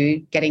into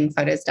getting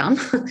photos done.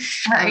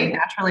 Right,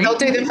 naturally. They'll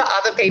do them for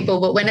other people,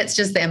 but when it's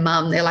just their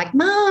mum, they're like,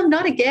 Mom,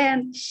 not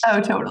again. Oh,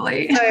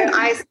 totally. So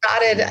I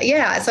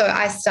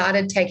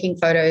started taking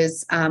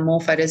photos,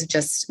 more photos of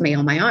just me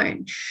on my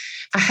own.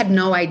 I had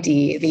no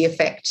idea the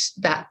effect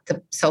that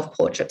the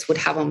self-portraits would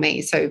have on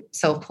me. So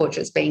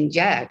self-portraits being,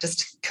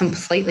 just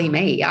completely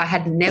me. I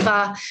had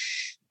never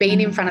been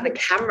in front of the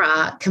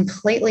camera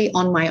completely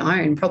on my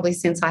own, probably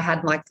since I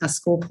had like a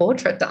school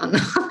portrait done.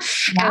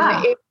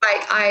 And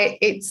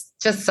it's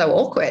just so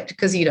awkward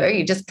because,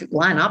 you just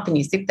line up and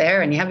you sit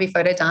there and you have your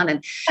photo done.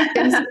 And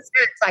then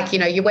it's like,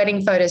 your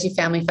wedding photos, your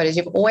family photos,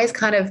 you've always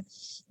kind of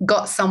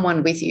got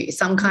someone with you,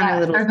 some kind of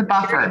little there's a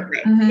buffer.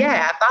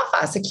 Yeah, a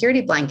buffer,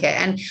 security blanket.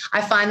 And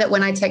I find that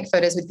when I take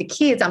photos with the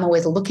kids, I'm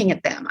always looking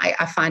at them.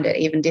 I find it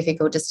even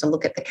difficult just to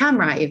look at the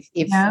camera if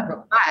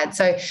required.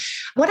 So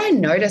what I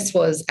noticed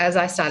was, as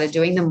I started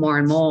doing them more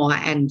and more,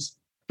 and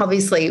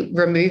obviously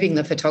removing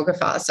the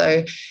photographer,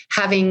 so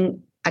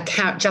having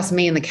just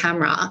me and the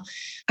camera,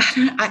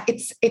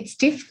 it's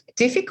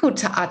difficult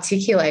to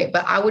articulate,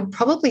 but I would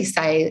probably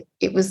say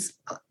it was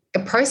a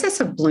process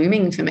of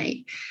blooming for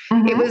me.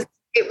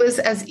 It was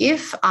as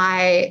if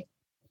I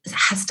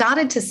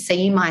started to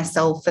see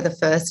myself for the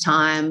first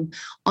time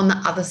on the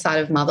other side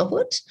of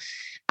motherhood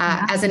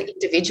as an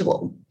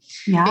individual.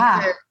 Yeah.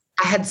 Because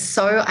I had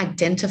so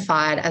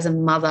identified as a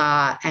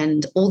mother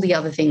and all the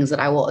other things that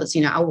I was,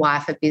 a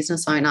wife, a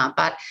business owner,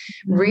 but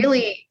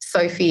really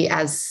Sophie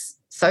as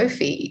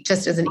Sophie,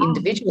 just as an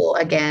individual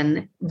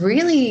again,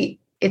 really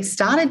I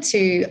started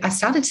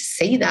to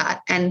see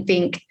that and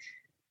think,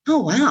 oh,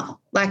 wow,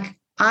 like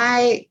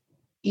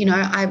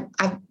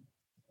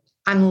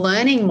I'm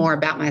learning more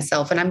about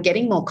myself and I'm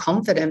getting more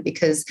confident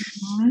because,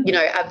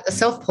 a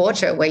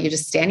self-portrait where you're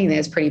just standing there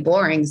is pretty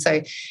boring.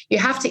 So you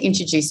have to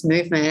introduce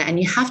movement and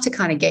you have to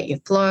kind of get your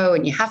flow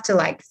and you have to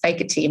like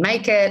fake it till you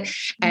make it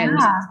and,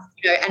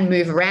 and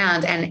move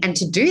around. And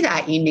to do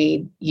that, you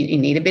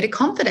need a bit of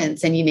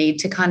confidence and you need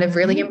to kind of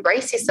really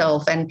embrace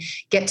yourself and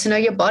get to know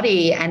your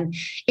body. And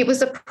it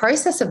was a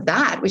process of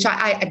that, which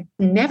I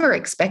never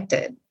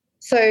expected.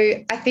 So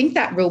I think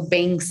that real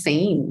being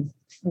seen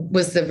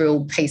was the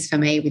real piece for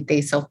me with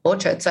these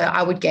self-portraits. So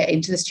I would get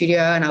into the studio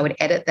and I would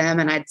edit them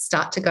and I'd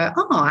start to go,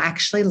 oh, I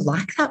actually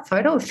like that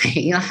photo of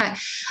me.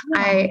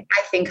 I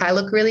think I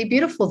look really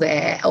beautiful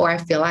there, or I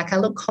feel like I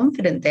look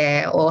confident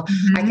there, or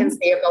I can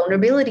see a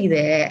vulnerability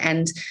there.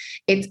 And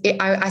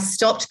I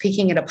stopped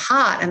picking it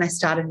apart and I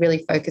started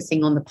really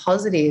focusing on the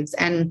positives.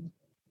 And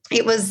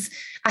it was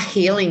a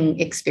healing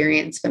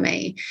experience for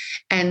me.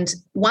 And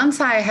once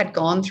I had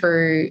gone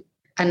through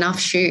enough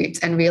shoots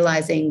and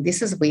realizing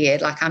this is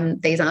weird, like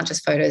these aren't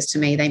just photos to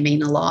me, they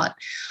mean a lot.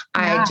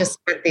 I just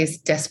had this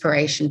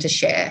desperation to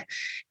share.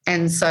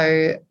 And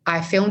so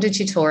I filmed a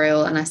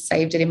tutorial and I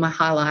saved it in my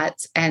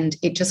highlights and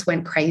it just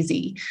went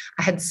crazy.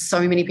 I had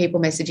so many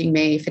people messaging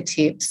me for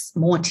tips,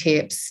 more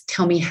tips,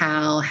 tell me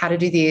how to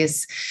do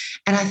this.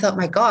 And I thought,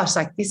 my gosh,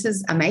 like this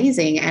is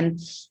amazing. And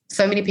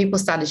so many people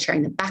started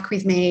sharing them back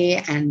with me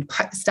and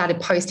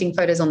started posting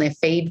photos on their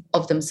feed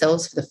of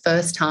themselves for the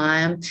first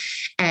time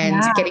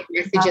and getting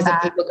messages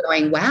of people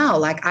going, wow,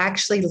 like I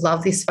actually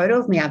love this photo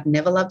of me. I've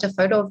never loved a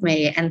photo of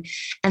me. And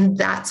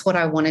that's what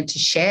I wanted to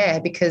share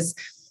because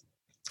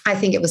I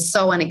think it was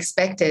so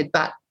unexpected,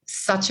 but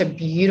such a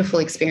beautiful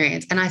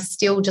experience. And I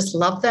still just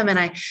love them. And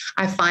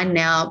I find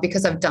now,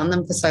 because I've done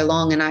them for so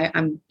long and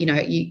I'm,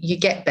 you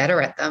get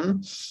better at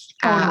them.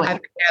 Totally.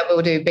 I've been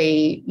able to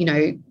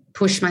be,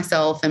 push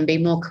myself and be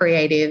more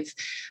creative.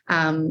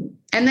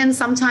 And then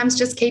sometimes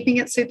just keeping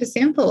it super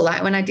simple.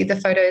 Like when I did the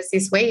photos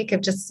this week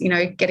of just,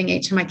 getting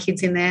each of my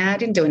kids in there, I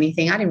didn't do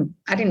anything. I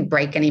didn't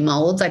break any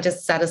molds. I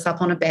just sat us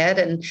up on a bed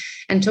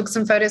and took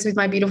some photos with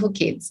my beautiful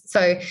kids.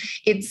 So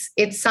it's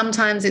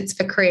sometimes it's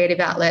for creative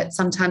outlet.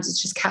 Sometimes it's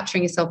just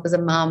capturing yourself as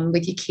a mum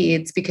with your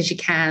kids because you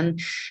can.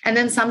 And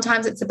then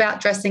sometimes it's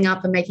about dressing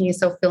up and making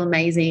yourself feel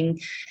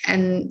amazing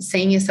and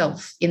seeing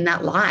yourself in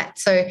that light.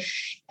 So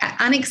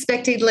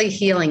unexpectedly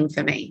healing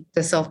for me,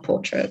 the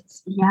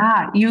self-portraits.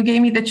 Yeah, you gave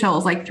me the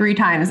chills like 3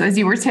 times as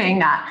you were saying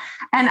that.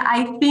 And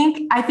I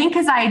think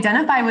because I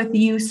identify with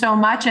you so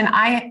much, and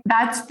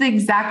that's the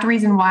exact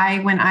reason why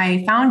when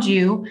I found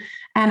you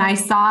and I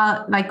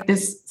saw like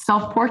this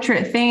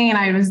self-portrait thing and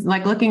I was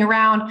like looking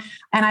around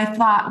and I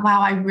thought,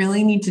 wow, I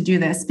really need to do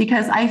this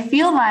because I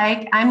feel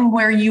like I'm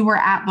where you were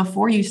at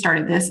before you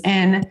started this,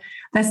 in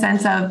the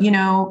sense of,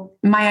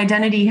 my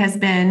identity has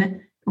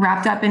been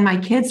wrapped up in my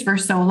kids for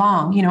so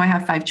long. I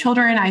have 5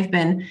 children. I've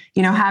been,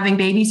 having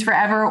babies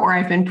forever, or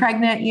I've been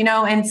pregnant,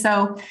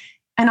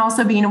 and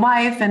also being a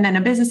wife and then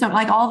a business owner,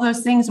 like all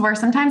those things where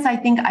sometimes I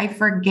think I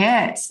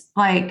forget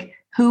like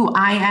who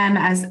I am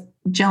as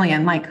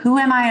Jillian, like who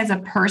am I as a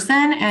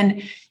person,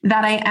 and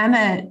that I am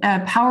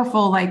a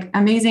powerful, like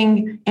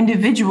amazing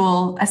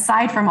individual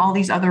aside from all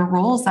these other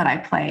roles that I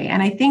play.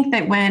 And I think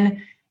that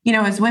when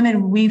as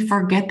women, we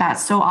forget that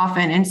so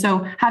often. And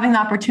so having the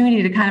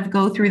opportunity to kind of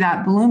go through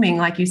that blooming,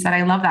 like you said,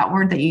 I love that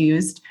word that you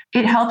used,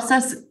 it helps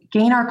us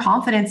gain our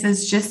confidence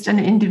as just an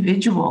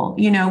individual.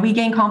 We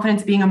gain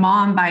confidence being a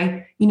mom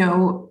by,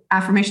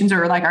 affirmations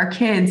or like our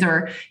kids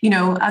or,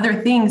 other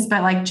things,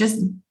 but like just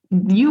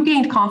you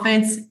gained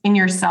confidence in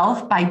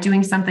yourself by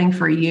doing something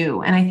for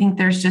you. And I think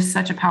there's just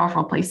such a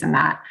powerful place in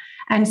that.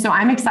 And so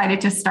I'm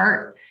excited to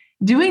start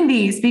doing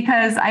these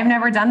because I've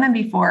never done them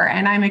before,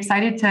 and I'm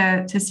excited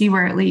to see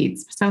where it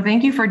leads. So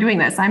thank you for doing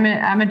this. I'm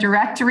a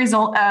direct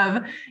result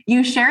of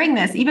you sharing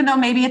this, even though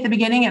maybe at the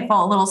beginning it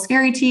felt a little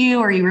scary to you,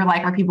 or you were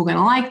like, are people going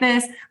to like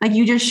this? Like,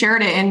 you just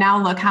shared it, and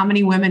now look how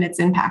many women it's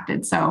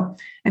impacted. So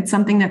it's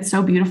something that's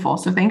so beautiful.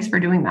 So thanks for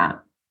doing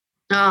that.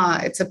 Oh,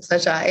 it's a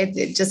pleasure.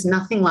 It just,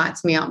 nothing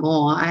lights me up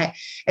more.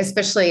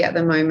 Especially at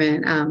the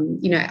moment,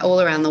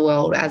 all around the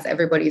world, as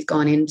everybody's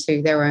gone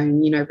into their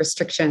own,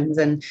 restrictions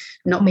and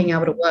not being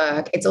able to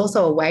work, it's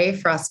also a way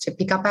for us to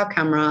pick up our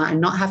camera and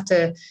not have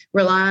to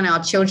rely on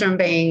our children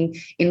being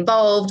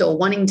involved or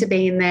wanting to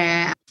be in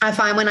there. I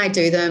find when I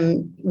do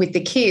them with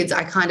the kids,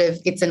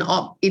 it's an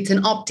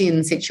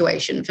opt-in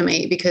situation for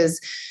me,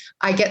 because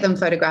I get them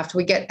photographed.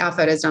 We get our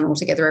photos done all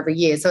together every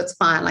year. So it's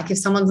fine. Like, if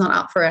someone's not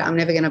up for it, I'm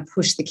never going to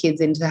push the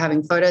kids into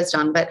having photos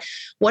done. But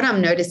what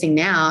I'm noticing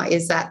now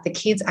is that the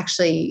kids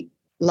actually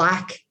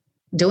like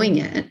doing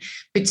it,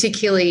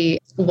 particularly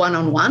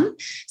one-on-one.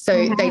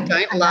 So they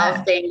don't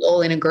love being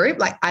all in a group.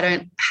 Like, I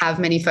don't have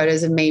many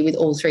photos of me with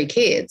all three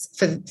kids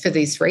for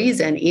this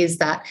reason, is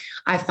that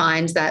I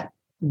find that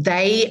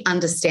they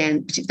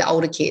understand, the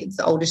older kids,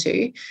 the older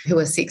two who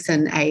are 6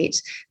 and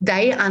 8,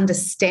 they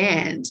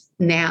understand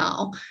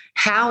now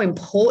how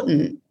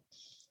important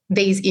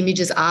these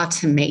images are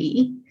to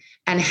me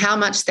and how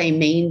much they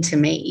mean to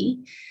me,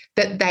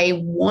 that they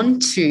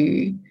want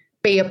to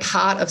be a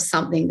part of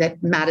something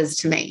that matters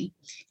to me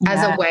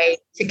as a way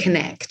to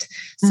connect.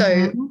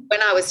 So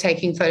when I was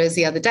taking photos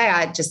the other day,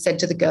 I just said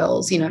to the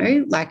girls,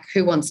 like,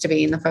 who wants to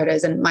be in the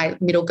photos? And my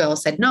middle girl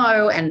said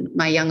no. And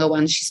my younger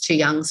one, she's too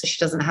young, so she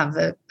doesn't have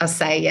a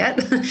say yet.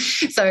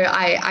 So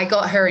I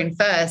got her in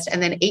first.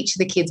 And then each of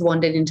the kids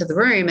wandered into the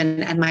room.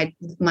 And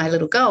my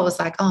little girl was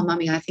like, oh,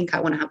 Mummy, I think I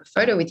want to have a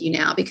photo with you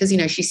now, because,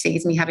 she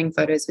sees me having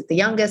photos with the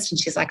youngest.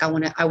 And she's like, I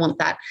want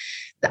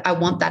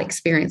that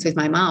experience with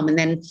my mum. And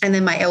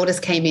then my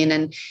eldest came in,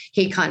 and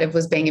he kind of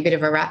was being a bit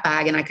of a rat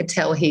bag, and I could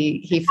tell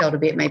he felt a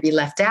bit maybe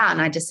left out.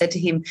 And I just said to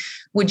him,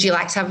 would you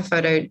like to have a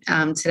photo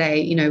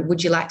today?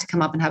 Would you like to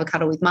come up and have a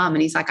cuddle with mum?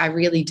 And he's like, I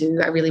really do.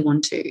 I really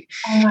want to.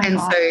 Oh, and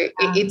God. So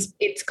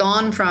it's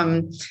gone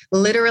from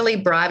literally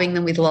bribing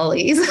them with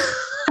lollies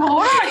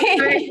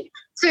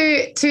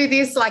to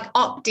this like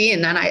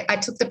opt-in. And I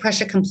took the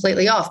pressure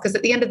completely off, because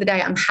at the end of the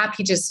day, I'm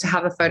happy just to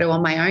have a photo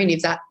on my own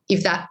if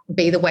that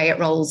be the way it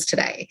rolls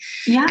today.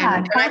 Yeah.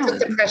 And when I took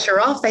the pressure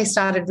off, they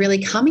started really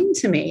coming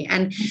to me.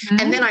 And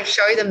then I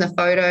show them the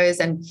photos,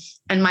 and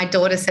my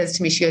daughter says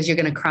to me, she goes, you're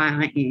going to cry,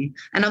 aren't you?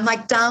 And I'm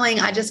like, darling,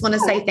 I just want to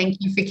say thank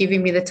you for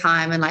giving me the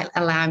time and like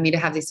allowing me to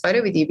have this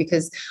photo with you,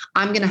 because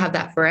I'm going to have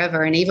that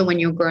forever. And even when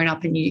you're grown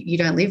up and you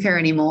don't live here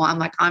anymore, I'm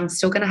like, I'm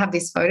still going to have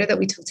this photo that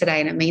we took today,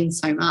 and it means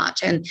so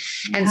much. And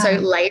so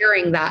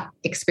layering that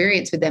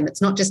experience with them,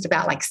 it's not just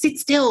about like, sit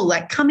still,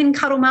 like come in,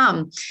 cuddle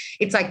mum.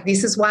 It's like,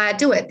 this is why I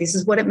do it. This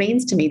is what it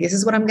means to me. This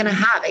is what I'm going to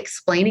have,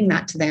 explaining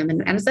that to them.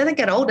 And as they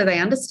get older, they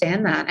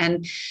understand that,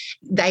 and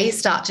they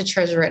start to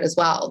treasure it as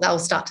well. They'll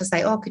start to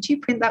say, oh, could you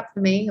print that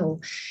for me? Or,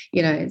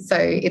 so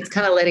it's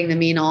kind of letting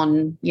them in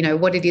on,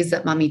 what it is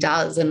that mummy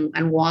does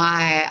and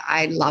why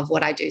I love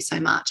what I do so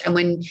much. And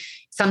when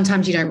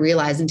sometimes you don't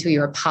realize until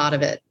you're a part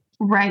of it.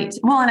 Right.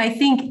 Well, and I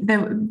think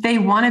that they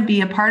want to be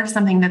a part of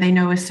something that they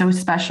know is so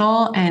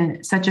special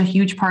and such a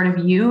huge part of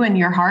you and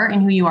your heart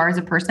and who you are as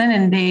a person.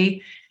 And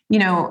they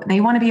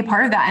want to be a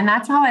part of that. And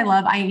that's how I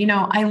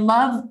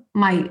love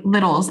my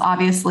littles,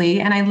 obviously.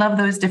 And I love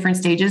those different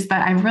stages,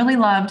 but I really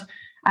loved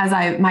as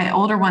my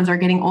older ones are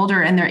getting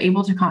older and they're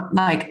able to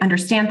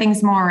understand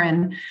things more,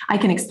 and I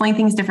can explain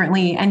things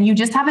differently, and you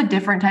just have a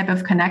different type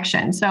of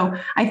connection. So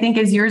I think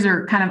as yours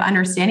are kind of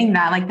understanding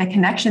that, like the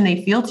connection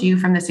they feel to you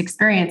from this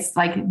experience,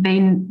 like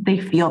they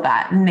feel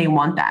that and they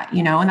want that,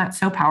 and that's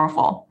so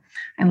powerful.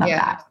 I love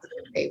that.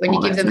 When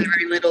you give them their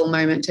own little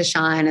moment to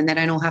shine and they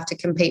don't all have to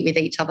compete with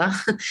each other.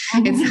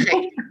 It's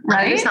like,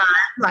 right?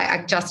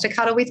 Like just a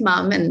cuddle with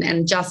mum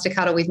and just a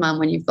cuddle with mum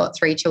when you've got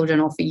 3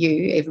 children, or for you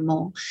even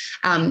more,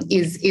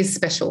 is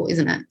special,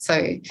 isn't it? So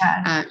you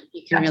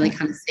can really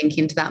kind of sink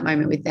into that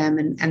moment with them,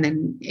 and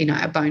then,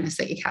 a bonus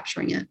that you're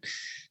capturing it.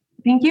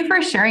 Thank you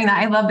for sharing that.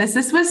 I love this.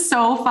 This was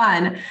so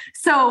fun.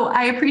 So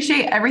I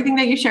appreciate everything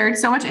that you shared.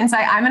 So much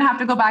insight. I'm going to have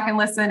to go back and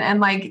listen and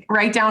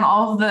write down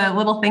all of the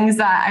little things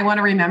that I want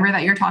to remember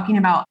that you're talking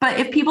about. But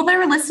if people that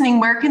are listening,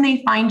 where can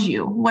they find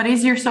you? What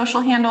is your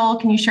social handle?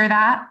 Can you share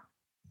that?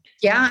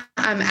 Yeah,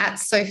 I'm at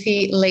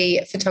Sophie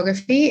Lee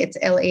Photography. It's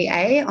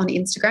LEA on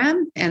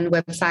Instagram, and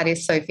website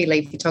is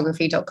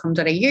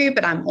sophieleephotography.com.au.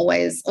 But I'm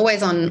always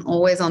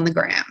on the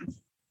gram.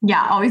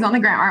 Yeah, always on the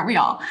gram, aren't we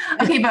all?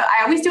 Okay, but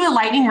I always do a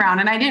lightning round,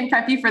 and I didn't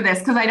prep you for this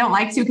because I don't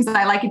like to, because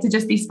I like it to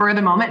just be spur of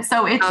the moment.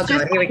 So it's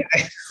just here we go.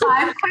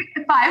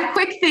 five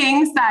quick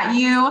things that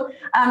you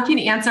can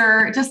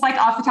answer just like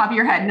off the top of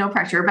your head, no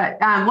pressure. But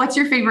what's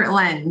your favorite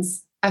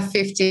lens? A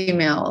 50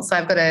 mil. So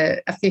I've got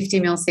a 50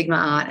 mil Sigma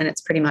Art, and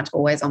it's pretty much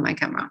always on my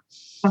camera.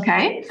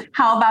 Okay.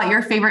 How about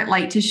your favorite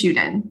light to shoot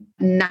in?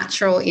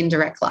 Natural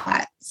indirect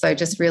light. So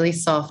just really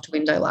soft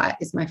window light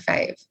is my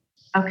fave.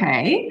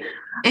 Okay.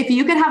 If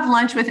you could have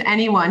lunch with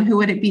anyone, who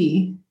would it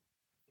be?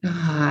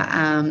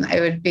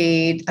 It would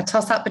be a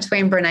toss-up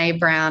between Brene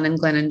Brown and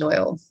Glennon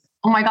Doyle.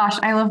 Oh my gosh,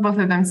 I love both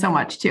of them so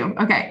much too.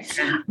 Okay,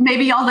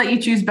 maybe I'll let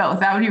you choose both.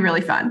 That would be really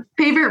fun.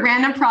 Favorite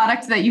random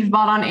product that you've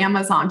bought on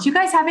Amazon? Do you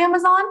guys have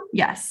Amazon?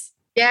 Yes.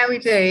 Yeah, we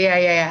do.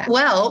 Yeah.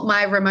 Well,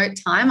 my remote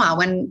timer,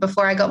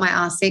 before I got my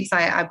R6,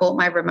 I bought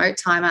my remote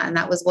timer, and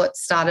that was what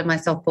started my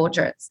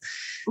self-portraits.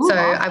 So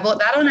I bought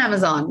that on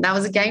Amazon. That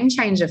was a game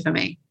changer for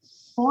me.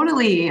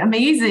 Totally.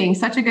 Amazing.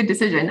 Such a good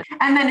decision.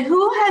 And then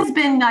who has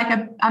been like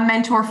a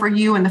mentor for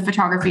you in the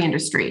photography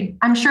industry?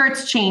 I'm sure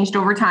it's changed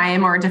over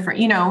time or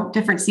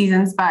different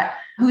seasons, but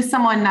who's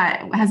someone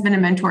that has been a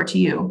mentor to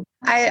you?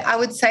 I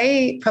would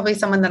say probably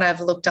someone that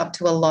I've looked up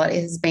to a lot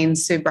has been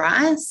Sue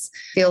Bryce.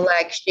 I feel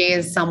like she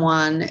is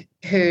someone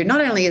who not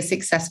only is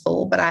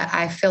successful, but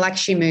I feel like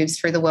she moves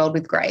through the world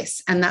with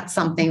grace. And that's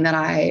something that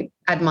I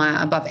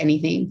admire above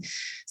anything.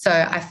 So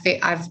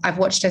I've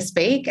watched her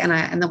speak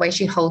and the way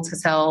she holds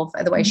herself,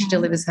 the way she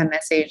delivers her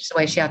message, the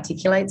way she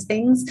articulates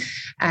things.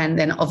 And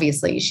then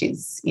obviously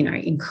she's,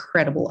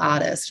 incredible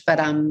artist. But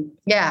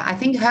I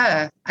think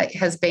her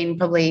has been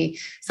probably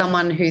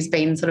someone who's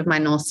been sort of my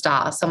North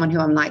Star, someone who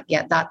I'm like,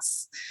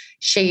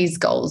 she's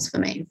goals for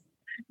me.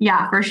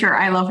 Yeah, for sure.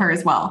 I love her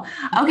as well.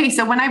 Okay.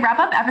 So when I wrap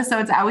up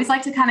episodes, I always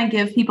like to kind of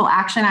give people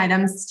action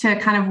items to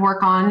kind of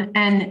work on.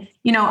 And,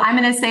 I'm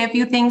going to say a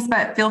few things,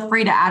 but feel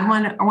free to add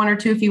one or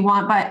two if you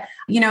want. But,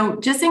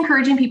 just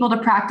encouraging people to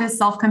practice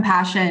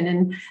self-compassion,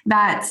 and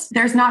that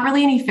there's not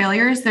really any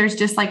failures. There's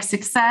just like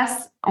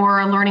success or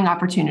a learning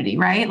opportunity,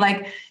 right?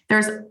 Like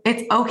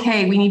it's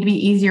okay. We need to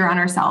be easier on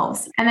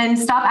ourselves, and then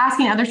stop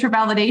asking others for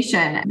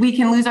validation. We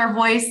can lose our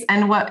voice,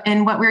 and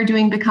what we're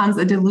doing becomes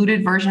a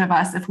diluted version of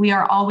us if we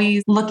are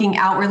always looking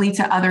outwardly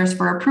to others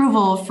for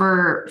approval,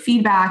 for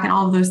feedback, and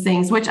all of those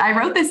things, which I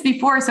wrote this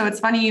before. So it's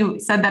funny you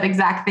said that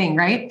exact thing,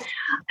 right?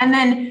 And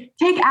then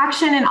take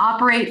action and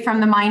operate from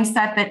the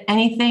mindset that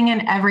anything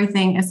and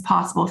everything is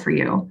possible for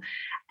you.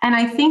 And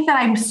I think that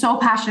I'm so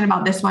passionate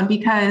about this one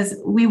because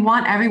we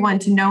want everyone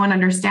to know and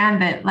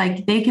understand that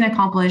like they can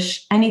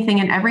accomplish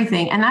anything and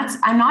everything. And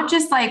I'm not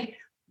just like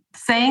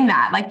saying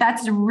that, like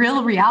that's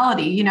real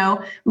reality.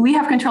 We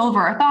have control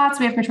over our thoughts.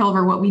 We have control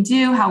over what we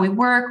do, how we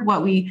work,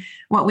 what we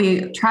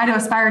try to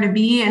aspire to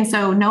be. And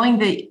so knowing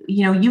that,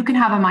 you can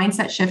have a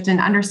mindset shift and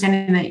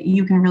understanding that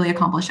you can really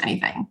accomplish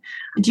anything.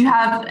 Do you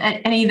have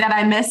any that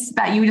I missed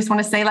that you just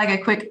want to say like a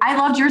quick? I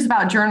loved yours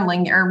about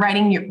journaling or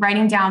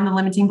writing down the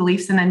limiting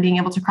beliefs and then being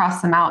able to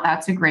cross them out.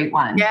 That's a great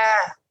one.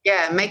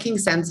 Yeah, making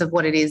sense of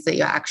what it is that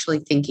you're actually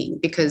thinking,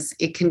 because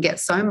it can get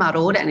so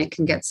muddled and it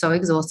can get so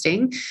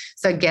exhausting.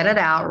 So get it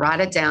out, write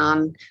it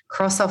down,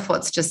 cross off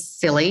what's just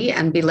silly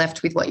and be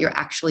left with what you're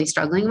actually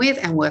struggling with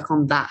and work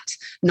on that,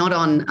 not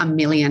on a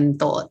million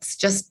thoughts,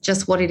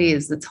 just what it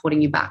is that's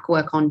holding you back.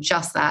 Work on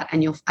just that.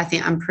 And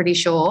I'm pretty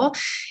sure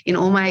in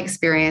all my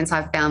experience,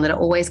 I've found that it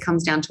always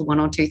comes down to one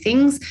or two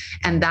things.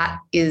 And that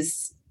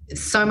is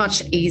so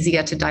much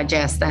easier to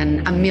digest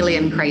than a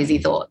million crazy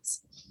thoughts.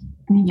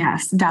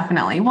 Yes,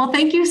 definitely. Well,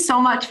 thank you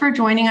so much for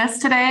joining us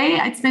today.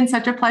 It's been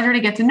such a pleasure to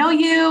get to know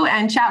you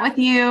and chat with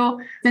you.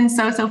 It's been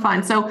so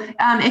fun. So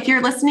if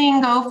you're listening,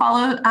 go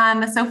follow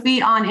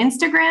Sophie on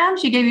Instagram.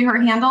 She gave you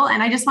her handle.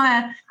 And I just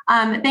want to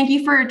thank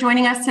you for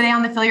joining us today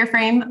on the Fill Your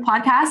Frame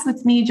podcast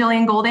with me,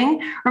 Jillian Golding.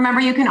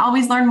 Remember, you can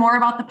always learn more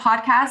about the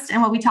podcast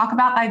and what we talk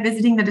about by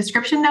visiting the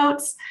description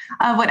notes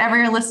of whatever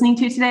you're listening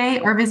to today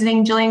or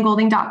visiting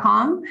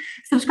JillianGolding.com.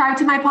 Subscribe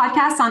to my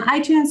podcast on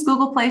iTunes,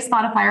 Google Play,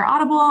 Spotify, or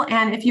Audible.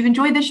 And if you've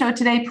enjoyed the show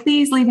today,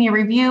 please leave me a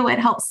review. It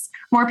helps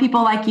more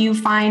people like you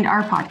find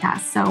our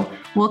podcast. So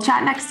we'll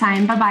chat next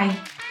time. Bye-bye.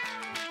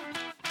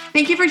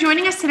 Thank you for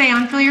joining us today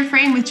on Fill Your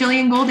Frame with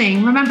Jillian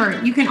Golding.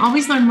 Remember, you can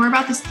always learn more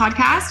about this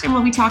podcast and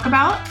what we talk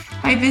about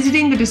by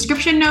visiting the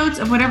description notes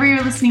of whatever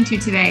you're listening to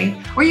today,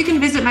 or you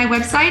can visit my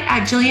website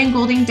at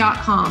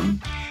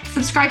JillianGolding.com.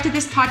 Subscribe to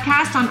this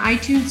podcast on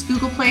iTunes,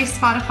 Google Play,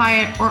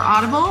 Spotify, or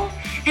Audible.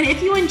 And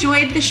if you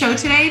enjoyed the show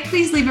today,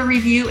 please leave a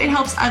review. It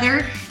helps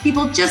other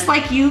people just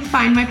like you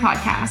find my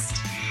podcast.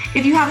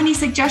 If you have any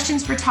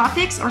suggestions for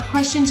topics or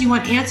questions you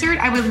want answered,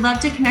 I would love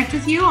to connect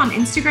with you on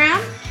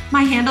Instagram.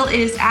 My handle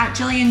is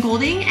 @Jillian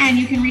Golding, and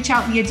you can reach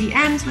out via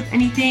DMs with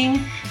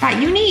anything that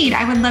you need.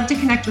 I would love to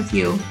connect with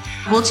you.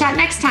 We'll chat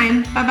next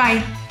time.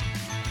 Bye-bye.